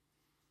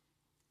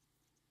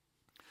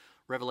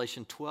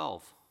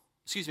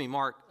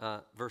 Mark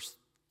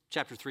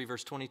chapter 3,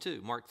 verse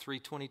 22. Mark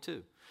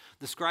 3:22.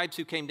 The scribes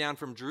who came down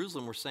from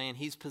Jerusalem were saying,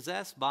 he's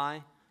possessed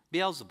by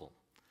Beelzebul.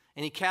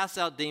 And he casts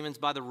out demons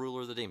by the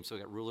ruler of the demons. So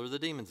we got ruler of the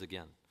demons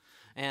again.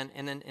 And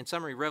then in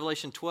summary,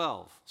 Revelation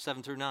 12,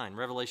 7 through 9.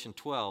 Revelation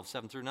 12,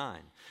 7 through 9.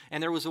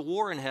 And there was a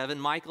war in heaven,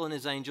 Michael and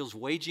his angels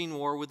waging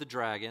war with the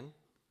dragon.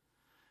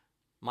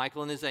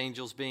 Michael and his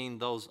angels being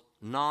those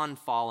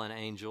non-fallen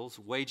angels,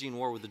 waging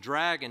war with the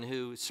dragon,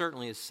 who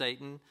certainly is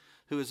Satan,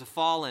 who is a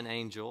fallen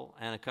angel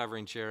and a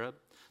covering cherub.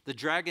 The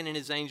dragon and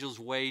his angels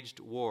waged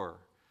war.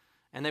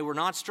 And they were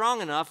not strong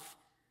enough,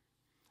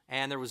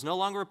 and there was no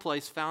longer a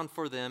place found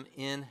for them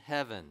in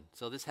heaven.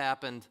 So this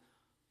happened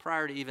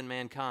prior to even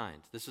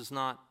mankind. This is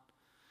not,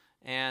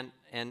 and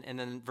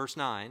then verse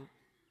 9,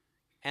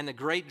 and the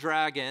great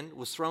dragon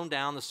was thrown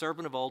down, the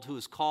serpent of old, who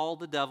is called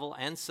the devil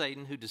and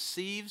Satan, who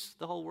deceives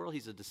the whole world.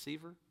 He's a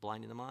deceiver,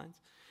 blinding the minds.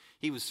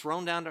 He was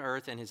thrown down to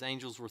earth, and his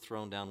angels were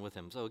thrown down with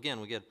him. So again,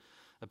 we get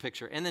a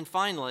picture. And then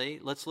finally,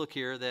 let's look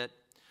here that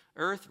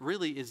earth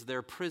really is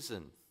their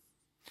prison.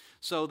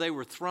 So they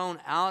were thrown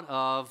out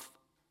of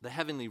the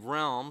heavenly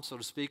realm, so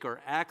to speak, or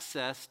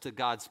access to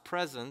God's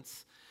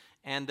presence,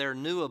 and their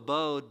new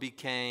abode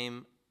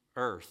became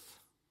earth.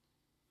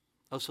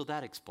 Oh, so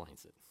that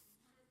explains it.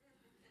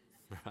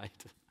 Right?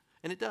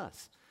 And it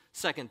does.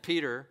 2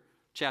 Peter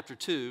chapter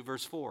 2,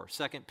 verse 4.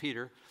 2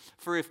 Peter,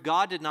 for if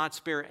God did not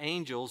spare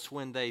angels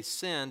when they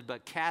sinned,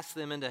 but cast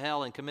them into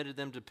hell and committed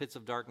them to pits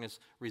of darkness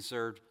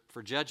reserved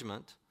for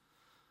judgment.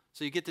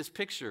 So you get this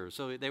picture.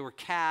 So they were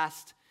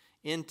cast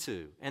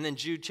into. And then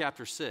Jude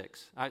chapter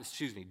 6.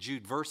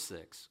 Jude verse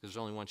 6. There's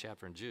only one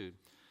chapter in Jude.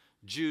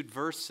 Jude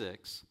verse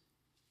 6.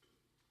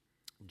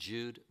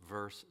 Jude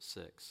verse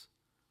 6.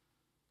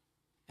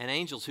 And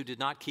angels who did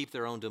not keep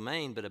their own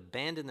domain, but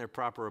abandoned their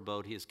proper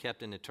abode, he has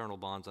kept in eternal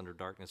bonds under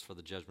darkness for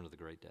the judgment of the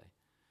great day.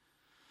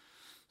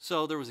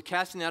 So there was a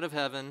casting out of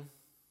heaven,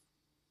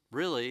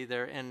 really,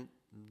 and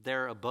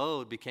their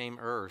abode became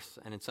earth,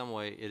 and in some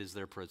way it is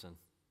their prison.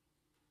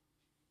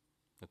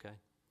 Okay?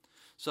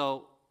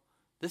 So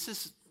this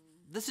is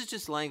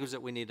just language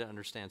that we need to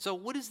understand. So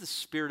what is the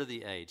spirit of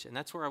the age? And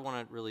that's where I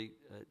want to really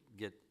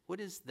get,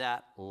 what is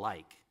that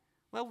like?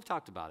 Well, we've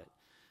talked about it.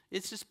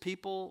 It's just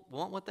people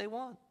want what they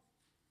want.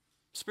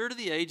 Spirit of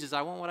the age is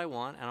I want what I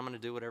want, and I'm going to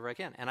do whatever I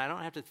can. And I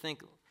don't have to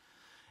think.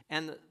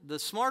 And the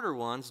smarter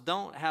ones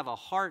don't have a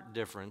heart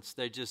difference.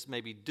 They just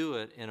maybe do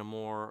it in a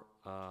more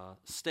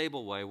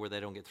stable way where they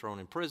don't get thrown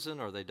in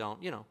prison or they don't,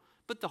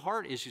 But the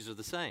heart issues are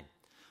the same.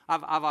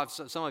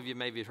 Some of you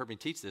maybe have heard me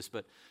teach this,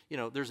 but,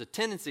 there's a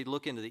tendency to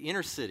look into the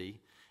inner city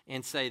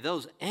and say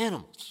those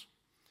animals,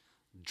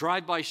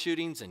 drive-by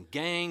shootings and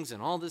gangs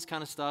and all this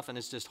kind of stuff, and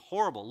it's just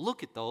horrible.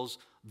 Look at those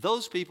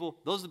people.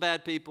 Those are the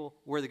bad people.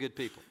 We're the good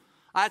people.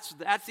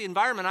 That's the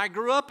environment I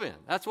grew up in.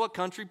 That's what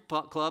country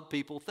club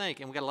people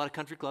think. And we've got a lot of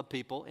country club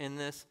people in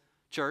this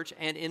church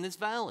and in this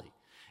valley.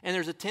 And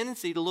there's a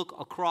tendency to look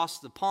across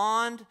the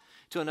pond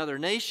to another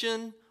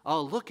nation.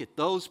 Oh, look at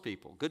those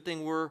people. Good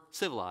thing we're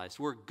civilized.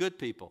 We're good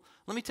people.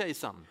 Let me tell you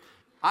something.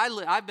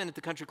 I've been at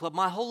the country club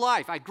my whole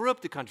life. I grew up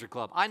at the country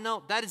club. I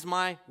know that is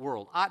my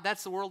world.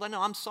 That's the world I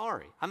know. I'm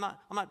sorry. I'm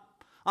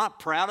not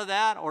proud of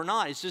that or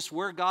not. It's just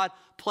where God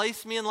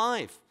placed me in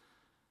life.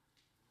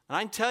 And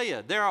I can tell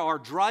you, there are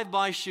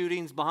drive-by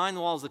shootings behind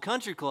the walls of the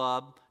country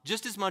club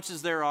just as much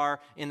as there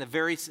are in the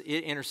very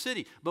inner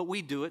city. But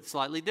we do it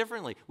slightly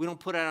differently. We don't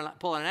pull out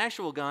an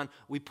actual gun.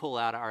 We pull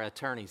out our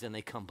attorneys, and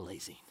they come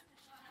blazing.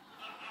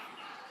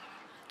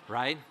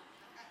 Right?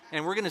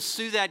 And we're going to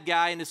sue that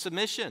guy into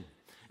submission.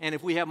 And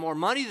if we have more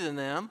money than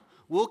them,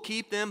 we'll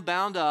keep them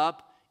bound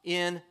up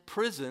in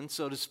prison,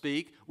 so to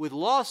speak, with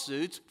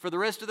lawsuits for the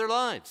rest of their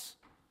lives.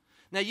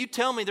 Now, you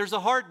tell me there's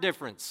a heart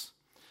difference.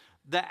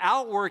 The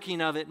outworking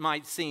of it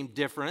might seem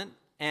different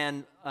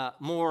and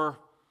more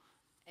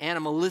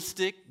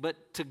animalistic,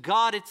 but to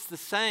God it's the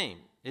same.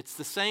 It's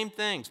the same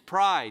things: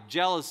 pride,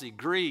 jealousy,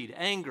 greed,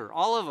 anger,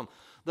 all of them.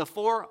 The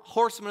 4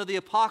 horsemen of the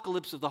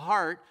apocalypse of the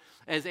heart,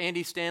 as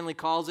Andy Stanley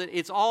calls it,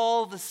 it's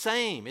all the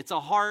same. It's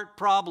a heart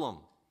problem.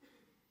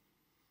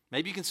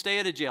 Maybe you can stay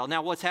out of jail.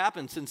 Now, what's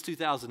happened since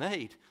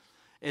 2008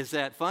 is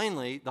that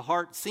finally the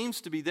heart seems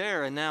to be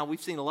there, and now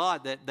we've seen a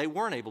lot that they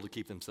weren't able to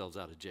keep themselves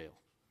out of jail.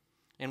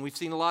 And we've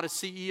seen a lot of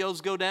CEOs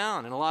go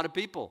down and a lot of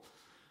people.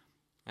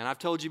 And I've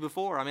told you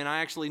before, I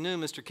actually knew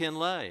Mr. Ken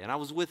Lay, and I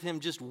was with him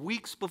just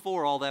weeks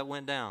before all that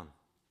went down.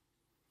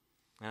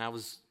 And I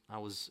was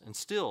and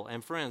still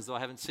am friends, though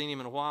I haven't seen him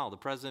in a while, the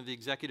president of the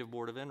executive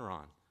board of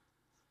Enron.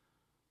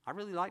 I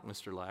really liked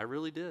Mr. Lay. I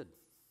really did.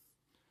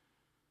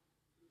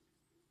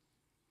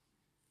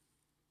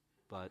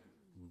 But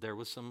there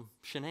was some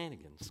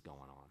shenanigans going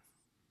on,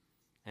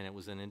 and it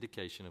was an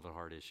indication of a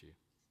heart issue.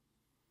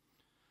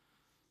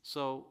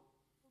 So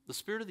the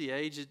spirit of the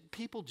age,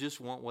 people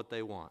just want what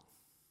they want.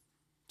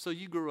 So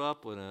you grew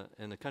up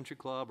in a country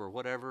club or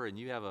whatever, and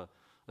you have a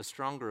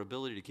stronger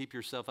ability to keep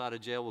yourself out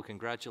of jail. Well,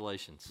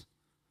 congratulations.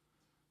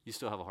 You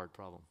still have a heart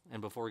problem.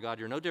 And before God,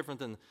 you're no different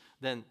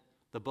than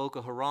the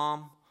Boko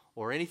Haram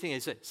or anything.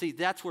 See,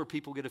 that's where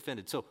people get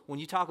offended. So when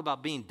you talk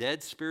about being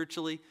dead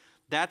spiritually,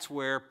 that's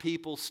where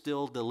people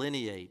still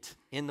delineate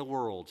in the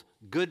world.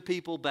 Good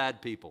people,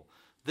 bad people.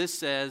 This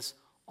says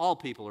all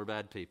people are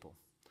bad people.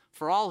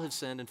 For all have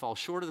sinned and fall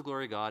short of the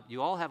glory of God.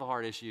 You all have a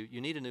heart issue. You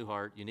need a new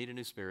heart. You need a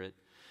new spirit.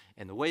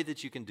 And the way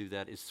that you can do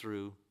that is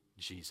through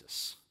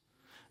Jesus.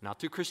 Not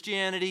through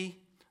Christianity,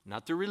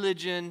 not through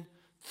religion,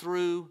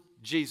 through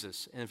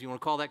Jesus. And if you want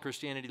to call that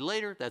Christianity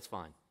later, that's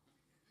fine.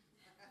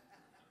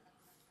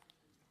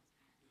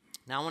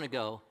 Now I want to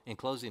go, in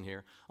closing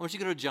here, I want you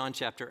to go to John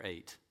chapter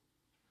 8.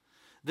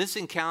 This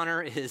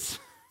encounter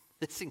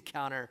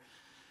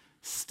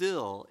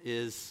still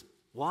is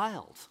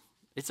wild.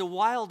 It's a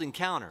wild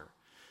encounter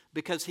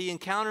because he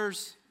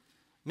encounters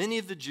many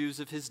of the Jews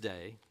of his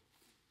day.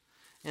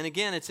 And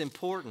again, it's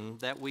important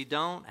that we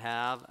don't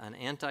have an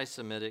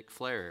anti-Semitic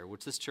flair,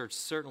 which this church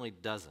certainly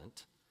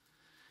doesn't.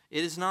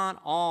 It is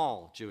not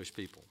all Jewish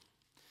people.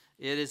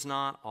 It is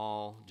not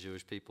all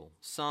Jewish people.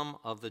 Some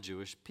of the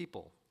Jewish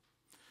people.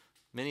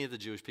 Many of the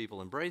Jewish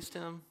people embraced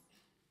him.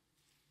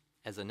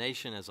 As a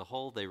nation as a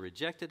whole, they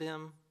rejected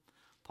him.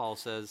 Paul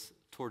says,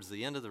 towards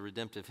the end of the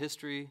redemptive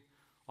history,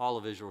 all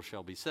of Israel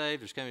shall be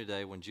saved. There's coming a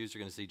day when Jews are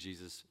going to see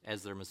Jesus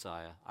as their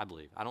Messiah, I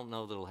believe. I don't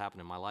know that it'll happen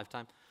in my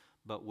lifetime,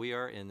 but we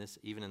are in this,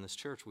 even in this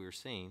church, we are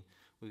seeing,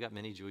 we've got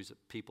many Jewish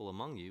people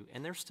among you,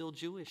 and they're still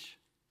Jewish.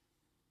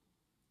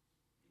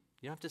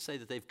 You don't have to say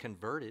that they've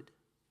converted.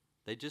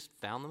 They just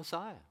found the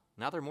Messiah.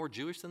 Now they're more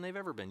Jewish than they've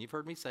ever been. You've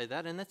heard me say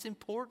that, and that's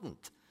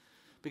important.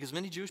 Because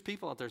many Jewish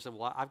people out there say,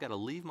 well, I've got to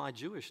leave my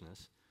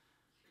Jewishness,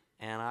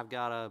 and I've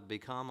got to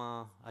become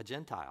a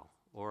Gentile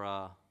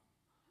or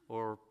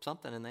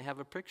something, and they have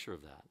a picture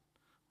of that.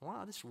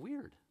 Wow, that's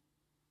weird.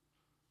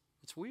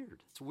 It's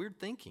weird. It's weird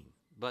thinking,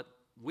 but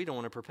we don't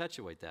want to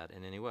perpetuate that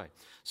in any way.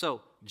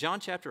 So, John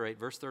chapter 8,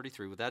 verse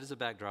 33, with that as a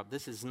backdrop,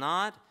 this is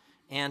not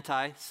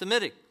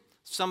anti-Semitic,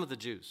 some of the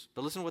Jews.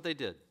 But listen to what they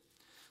did.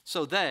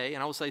 So they,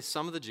 and I will say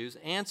some of the Jews,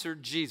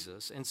 answered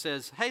Jesus and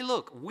says, hey,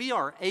 look, we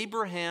are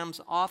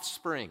Abraham's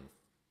offspring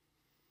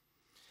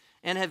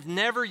and have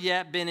never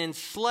yet been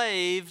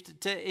enslaved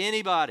to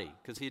anybody.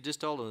 Because he had just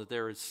told them that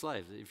they're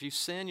slaves. If you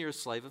sin, you're a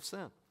slave of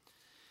sin.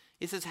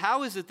 He says,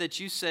 how is it that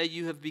you say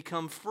you have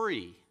become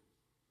free?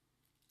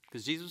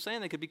 Because Jesus was saying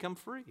they could become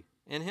free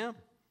in him.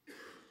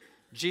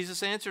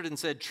 Jesus answered and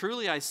said,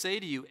 truly I say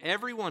to you,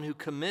 everyone who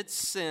commits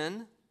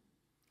sin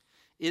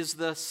is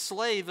the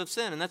slave of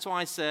sin. And that's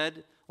why I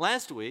said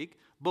last week,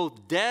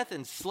 both death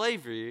and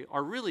slavery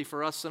are really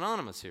for us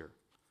synonymous here.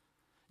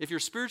 If you're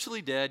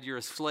spiritually dead, you're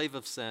a slave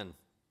of sin.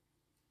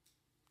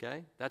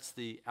 Okay? That's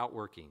the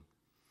outworking.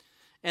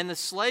 And the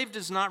slave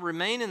does not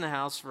remain in the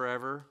house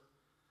forever,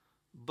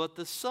 but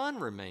the son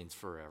remains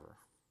forever.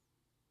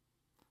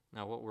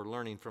 Now, what we're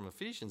learning from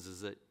Ephesians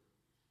is that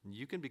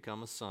you can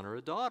become a son or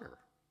a daughter.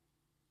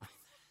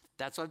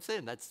 That's what I'm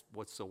saying. That's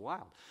what's so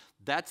wild.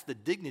 That's the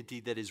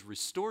dignity that is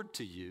restored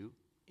to you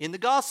in the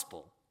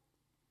gospel.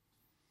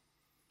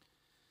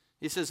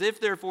 He says, if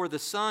therefore the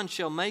Son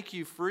shall make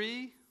you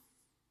free,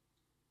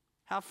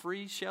 how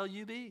free shall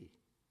you be?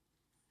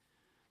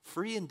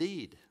 Free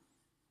indeed.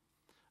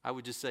 I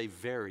would just say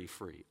very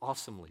free,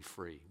 awesomely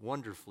free,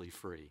 wonderfully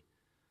free,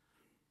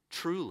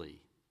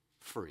 truly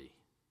free,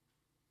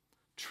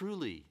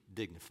 truly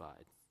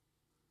dignified.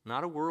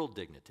 Not a world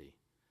dignity,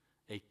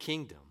 a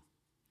kingdom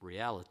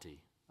reality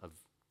of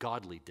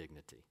godly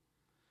dignity.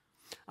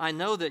 I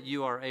know that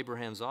you are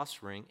Abraham's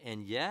offspring,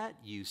 and yet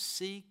you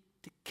seek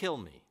to kill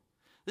me.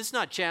 This is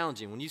not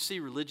challenging. When you see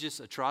religious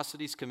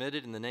atrocities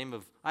committed in the name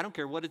of, I don't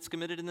care what it's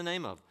committed in the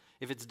name of.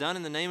 If it's done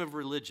in the name of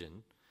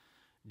religion,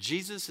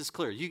 Jesus is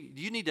clear.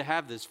 You need to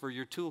have this for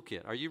your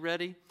toolkit. Are you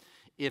ready?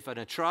 If an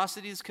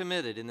atrocity is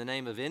committed in the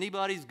name of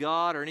anybody's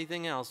God or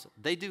anything else,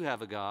 they do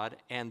have a God,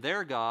 and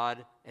their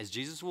God, as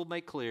Jesus will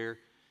make clear,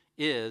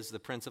 is the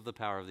prince of the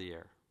power of the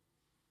air.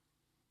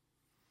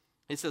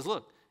 He says,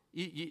 look,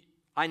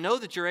 I know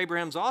that you're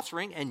Abraham's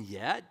offspring, and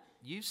yet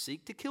you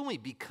seek to kill me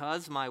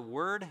because my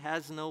word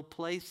has no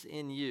place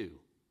in you.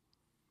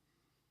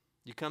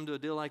 You come to a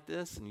deal like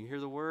this, and you hear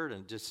the word,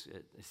 and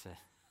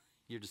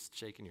you're just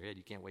shaking your head.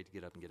 You can't wait to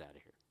get up and get out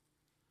of here.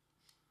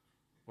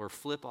 Or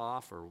flip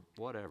off or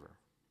whatever.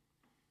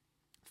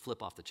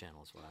 Flip off the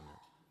channel is what I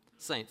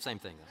meant. Same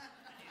thing, though.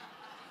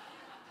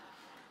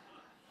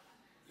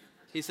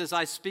 He says,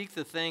 I speak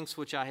the things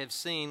which I have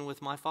seen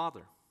with my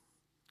Father.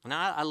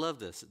 Now, I love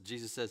this.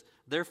 Jesus says,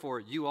 therefore,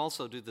 you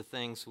also do the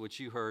things which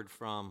you heard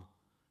from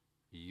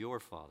your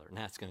father.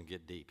 Now, it's going to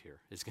get deep here.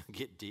 It's going to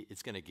get deep.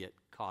 It's going to get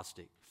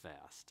caustic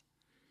fast.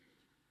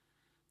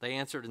 They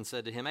answered and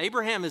said to him,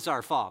 Abraham is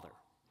our father.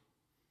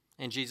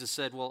 And Jesus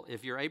said, well,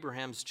 if you're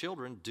Abraham's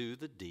children, do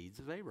the deeds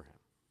of Abraham.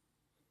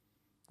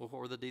 Well, what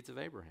were the deeds of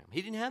Abraham?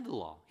 He didn't have the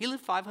law. He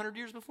lived 500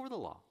 years before the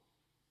law.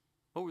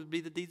 What would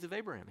be the deeds of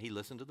Abraham? He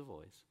listened to the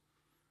voice.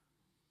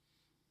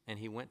 And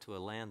he went to a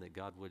land that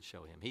God would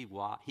show him.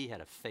 He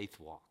had a faith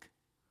walk.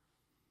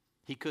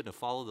 He couldn't have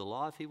followed the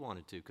law if he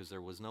wanted to because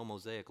there was no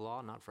Mosaic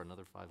law, not for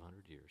another 500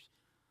 years.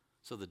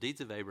 So the deeds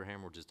of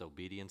Abraham were just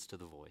obedience to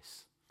the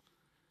voice,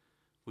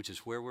 which is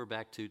where we're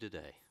back to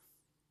today.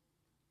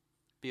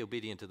 Be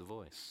obedient to the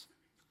voice.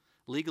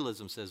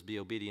 Legalism says be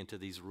obedient to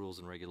these rules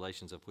and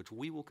regulations of which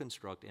we will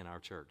construct in our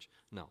church.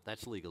 No,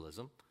 that's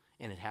legalism,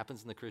 and it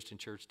happens in the Christian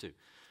church too.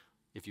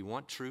 If you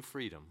want true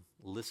freedom,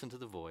 listen to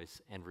the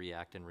voice and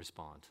react and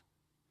respond.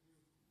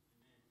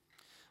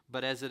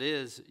 But as it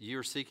is,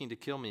 you're seeking to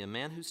kill me, a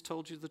man who's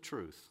told you the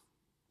truth,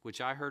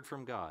 which I heard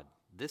from God.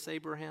 This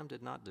Abraham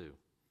did not do.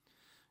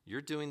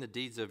 You're doing the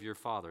deeds of your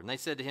father. And they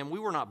said to him, we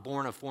were not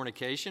born of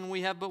fornication.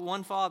 We have but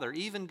one Father,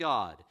 even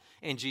God.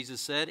 And Jesus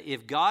said,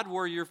 if God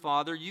were your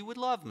Father, you would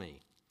love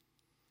me,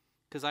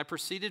 because I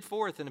proceeded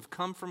forth and have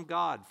come from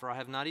God, for I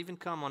have not even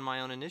come on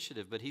my own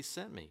initiative, but he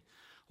sent me.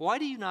 Why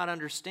do you not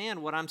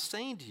understand what I'm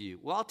saying to you?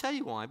 Well, I'll tell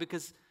you why,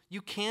 because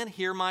you can't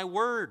hear my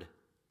word.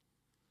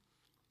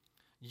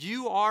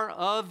 You are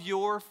of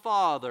your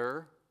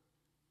father,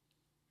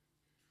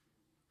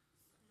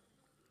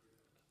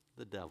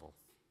 the devil.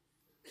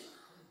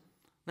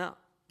 Now,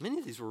 many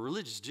of these were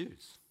religious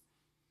Jews.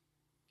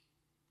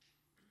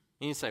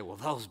 And you say,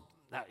 well,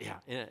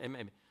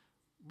 maybe.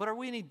 But are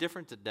we any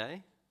different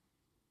today?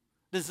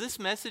 Does this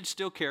message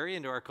still carry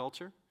into our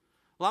culture?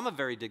 Well, I'm a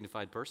very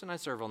dignified person. I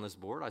serve on this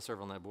board. I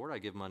serve on that board. I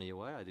give money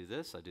away. I do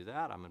this. I do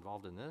that. I'm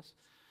involved in this.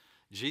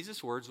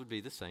 Jesus' words would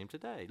be the same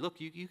today. Look,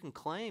 you can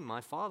claim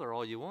my Father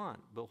all you want,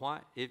 but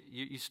why? If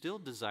you still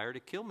desire to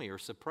kill me or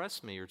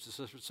suppress me or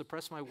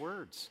suppress my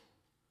words.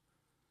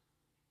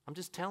 I'm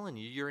just telling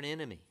you, you're an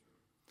enemy.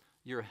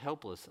 You're a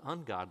helpless,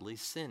 ungodly,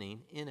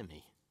 sinning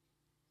enemy.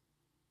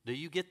 Do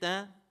you get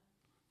that?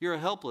 You're a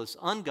helpless,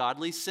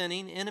 ungodly,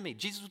 sinning enemy.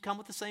 Jesus would come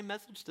with the same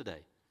message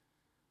today.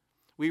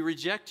 We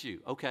reject you.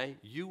 Okay,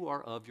 you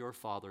are of your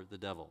father, the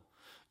devil.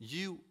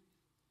 You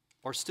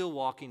are still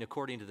walking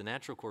according to the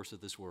natural course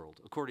of this world,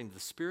 according to the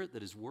spirit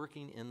that is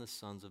working in the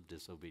sons of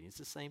disobedience.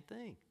 It's the same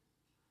thing.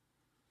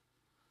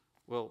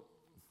 Well,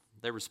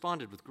 they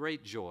responded with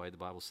great joy, the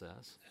Bible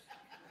says.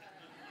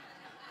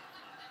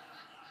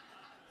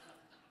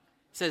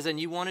 It says,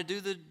 and you want to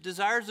do the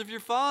desires of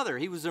your father.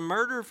 He was a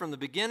murderer from the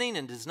beginning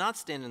and does not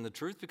stand in the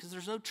truth because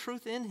there's no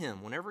truth in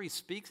him. Whenever he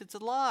speaks, it's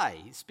a lie.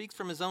 He speaks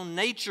from his own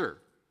nature.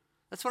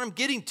 That's what I'm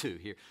getting to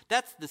here.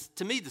 That's,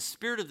 to me, the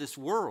spirit of this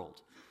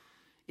world.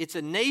 It's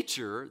a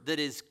nature that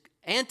is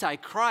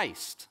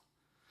anti-Christ.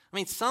 I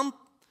mean, some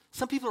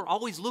people are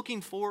always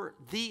looking for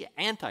the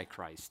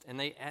Antichrist. And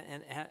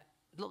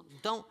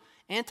look,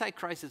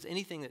 Antichrist is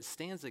anything that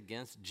stands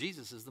against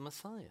Jesus as the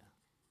Messiah.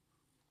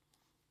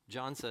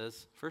 John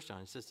says, 1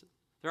 John says,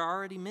 there are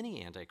already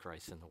many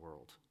antichrists in the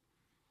world.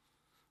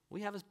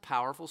 We have a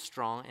powerful,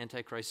 strong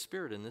antichrist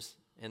spirit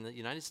in the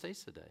United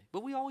States today.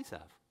 But we always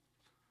have.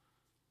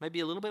 Maybe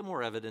a little bit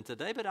more evident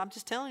today, but I'm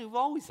just telling you, we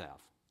always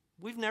have.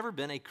 We've never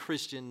been a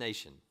Christian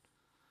nation.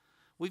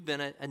 We've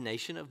been a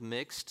nation of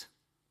mixed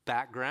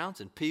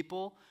backgrounds and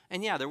people.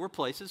 And yeah, there were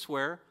places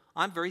where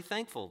I'm very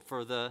thankful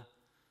for the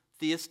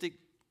theistic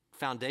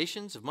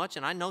foundations of much,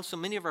 and I know so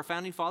many of our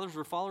founding fathers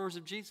were followers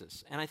of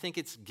Jesus, and I think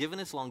it's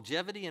given us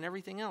longevity and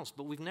everything else,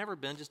 but we've never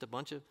been just a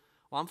bunch of,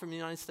 well, I'm from the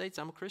United States,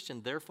 I'm a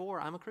Christian, therefore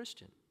I'm a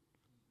Christian.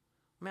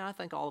 I mean, I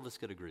think all of us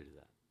could agree to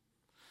that.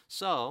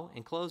 So,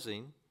 in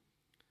closing,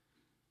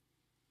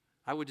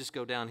 I would just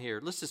go down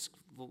here.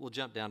 We'll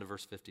jump down to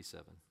verse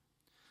 57.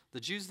 The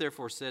Jews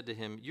therefore said to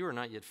him, you are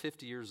not yet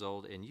 50 years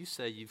old, and you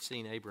say you've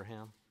seen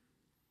Abraham?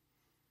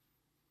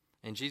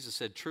 And Jesus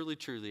said, truly,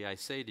 truly, I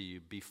say to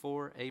you,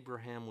 before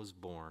Abraham was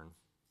born,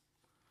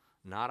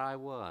 not I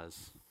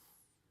was,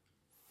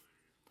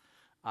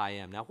 I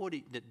am. Now,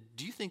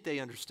 do you think they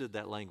understood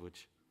that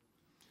language?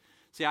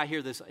 See, I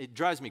hear this. It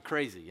drives me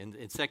crazy.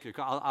 In secular,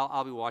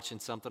 I'll be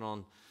watching something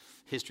on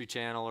History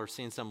Channel or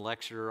seeing some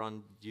lecture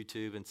on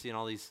YouTube and seeing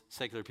all these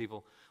secular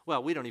people.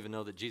 Well, we don't even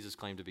know that Jesus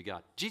claimed to be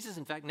God. Jesus,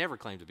 in fact, never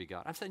claimed to be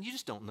God. I'm saying you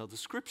just don't know the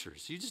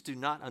scriptures. You just do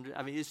not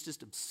I mean, it's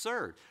just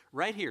absurd.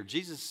 Right here,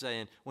 Jesus is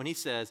saying, when he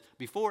says,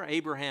 before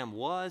Abraham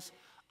was,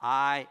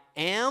 I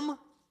am.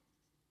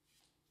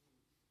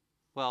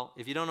 Well,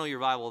 if you don't know your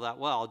Bible that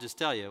well, I'll just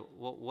tell you,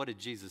 what did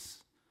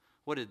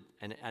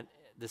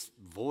this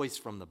voice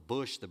from the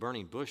bush, the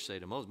burning bush, say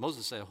to Moses?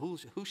 Moses said, who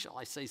shall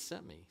I say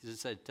sent me? He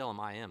said, tell him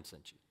I am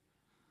sent you.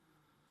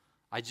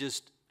 I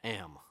just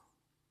am.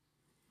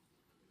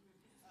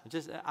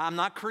 I'm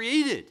not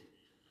created.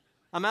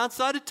 I'm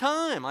outside of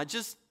time.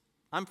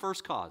 I'm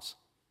first cause.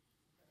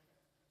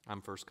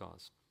 I'm first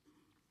cause.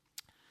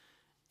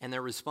 And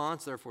their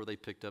response, therefore, they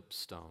picked up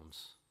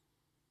stones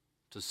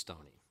to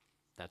stone him.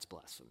 That's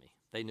blasphemy.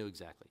 They knew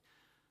exactly.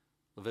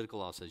 Levitical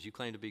law says, you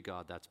claim to be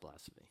God, that's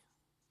blasphemy.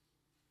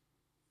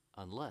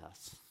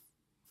 Unless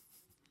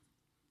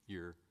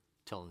you're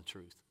telling the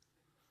truth.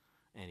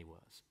 And he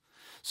was.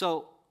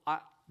 So,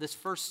 this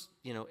first,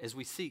 as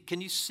we see, can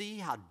you see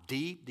how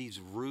deep these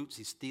roots,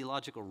 these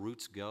theological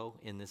roots go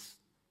in this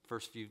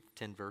first few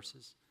 10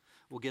 verses?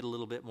 We'll get a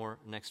little bit more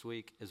next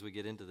week as we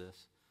get into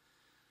this.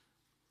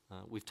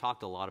 We've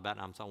talked a lot about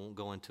it, so I won't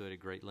go into it at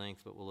great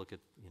length, but we'll look at,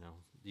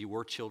 you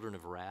were children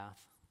of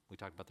wrath. We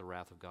talked about the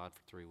wrath of God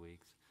for 3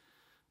 weeks.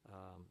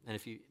 And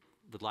if you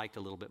would like a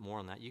little bit more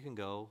on that, you can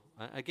go.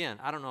 Again,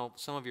 I don't know,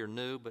 some of you are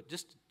new, but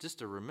just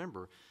to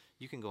remember,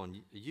 you can go on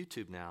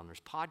YouTube now, and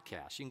there's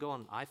podcasts. You can go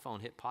on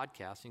iPhone, hit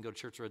podcasts. You can go to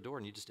Church Red Door,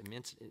 and you just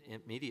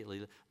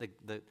immediately.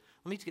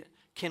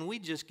 Can we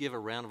just give a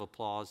round of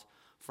applause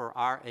for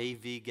our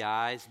AV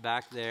guys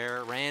back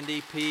there?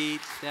 Randy,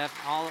 Pete, Steph,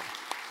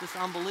 just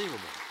unbelievable.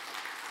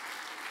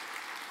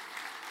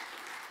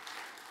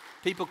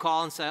 People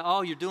call and say,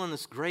 oh, you're doing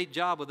this great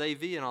job with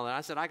AV and all that.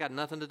 I said, I got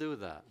nothing to do with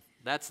that.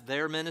 That's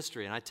their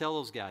ministry. And I tell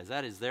those guys,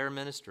 that is their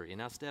ministry. And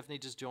now Stephanie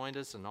just joined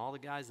us and all the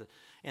guys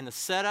and the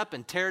setup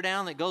and tear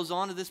down that goes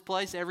on to this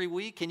place every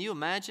week. Can you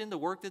imagine the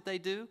work that they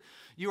do?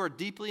 You are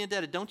deeply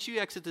indebted. Don't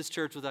you exit this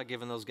church without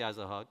giving those guys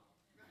a hug.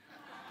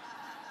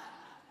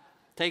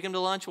 Take them to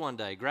lunch one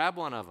day. Grab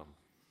one of them.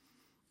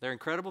 They're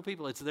incredible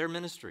people. It's their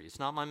ministry. It's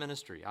not my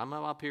ministry. I'm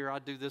up here. I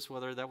do this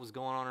whether that was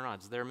going on or not.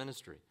 It's their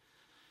ministry.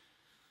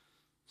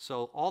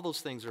 So all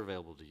those things are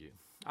available to you.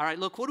 All right,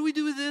 look, what do we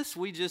do with this?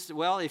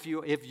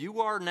 If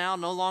you are now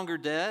no longer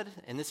dead,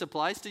 and this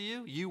applies to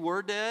you, you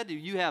were dead,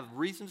 you have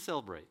reason to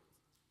celebrate.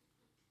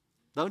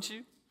 Don't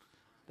you?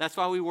 That's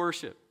why we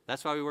worship.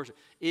 That's why we worship.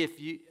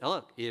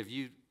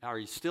 Are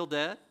you still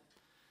dead?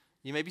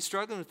 You may be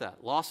struggling with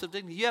that. Loss of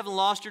dignity. You haven't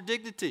lost your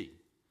dignity.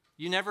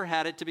 You never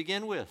had it to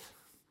begin with.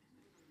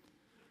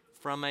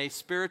 From a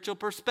spiritual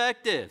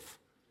perspective,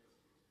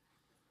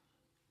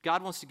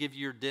 God wants to give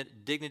you your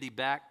dignity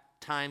back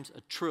times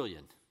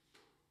 1,000,000,000,000.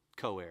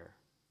 Co-heir,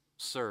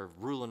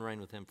 serve, rule and reign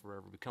with him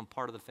forever. Become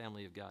part of the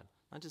family of God.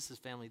 Not just his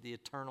family, the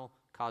eternal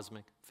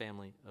cosmic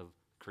family of the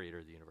creator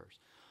of the universe,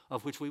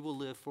 of which we will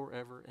live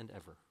forever and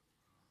ever.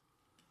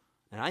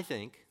 And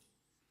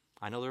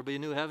I know there will be a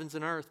new heavens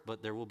and earth,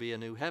 but there will be a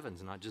new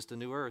heavens, not just a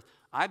new earth.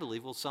 I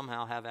believe we'll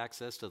somehow have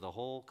access to the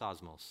whole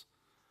cosmos.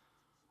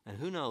 And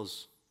who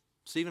knows?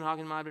 Stephen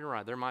Hawking might have been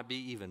right. There might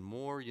be even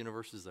more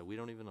universes that we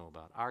don't even know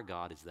about. Our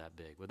God is that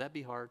big. Would that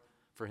be hard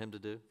for him to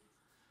do?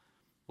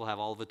 We'll have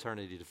all of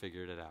eternity to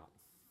figure it out.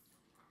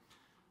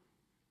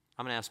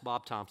 I'm going to ask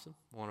Bob Thompson,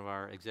 one of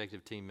our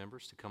executive team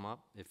members, to come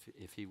up,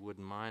 if he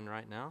wouldn't mind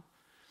right now,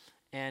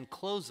 and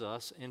close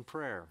us in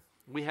prayer.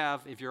 We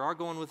have, if you are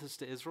going with us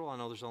to Israel, I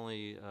know there's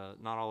only,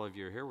 not all of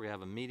you are here. We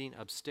have a meeting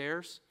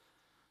upstairs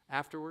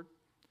afterward.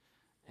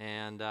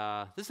 And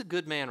this is a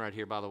good man right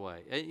here, by the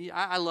way.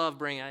 I love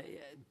bringing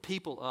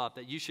people up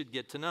that you should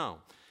get to know.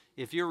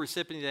 If you're a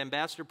recipient of the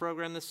ambassador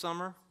program this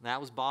summer,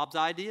 that was Bob's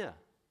idea.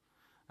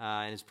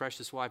 And his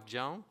precious wife,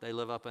 Joan, they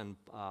live up in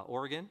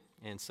Oregon,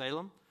 in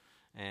Salem.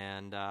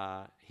 And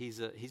he's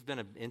been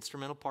an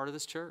instrumental part of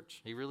this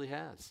church. He really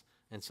has.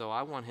 And so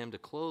I want him to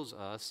close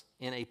us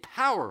in a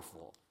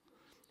powerful,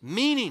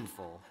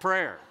 meaningful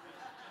prayer,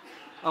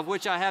 of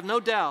which I have no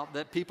doubt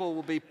that people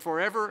will be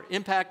forever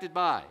impacted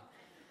by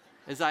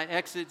as I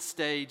exit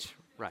stage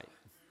right.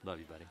 Love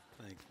you, buddy.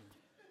 Thanks.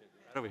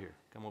 Right over here.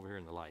 Come over here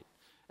in the light.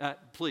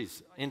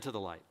 Please, into the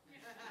light.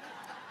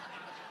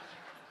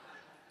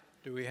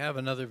 Do we have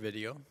another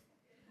video?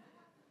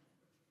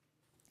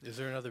 Is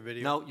there another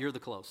video? No, you're the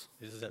close.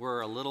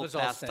 We're a little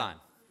past time.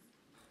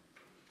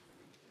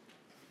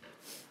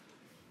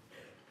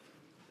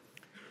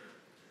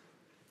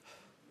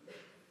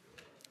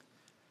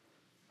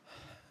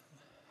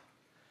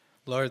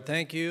 Lord,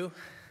 thank you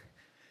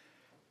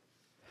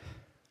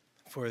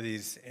for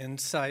these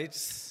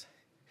insights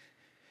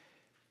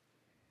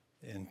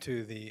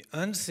into the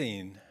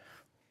unseen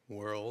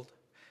world,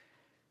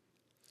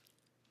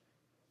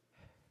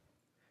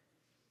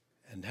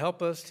 and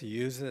help us to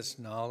use this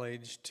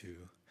knowledge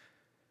to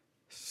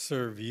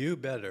serve you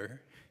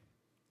better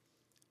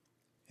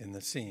in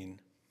the seen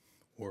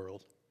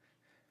world.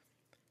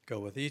 Go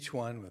with each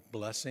one with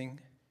blessing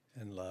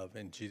and love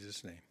in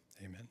Jesus' name.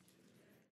 Amen.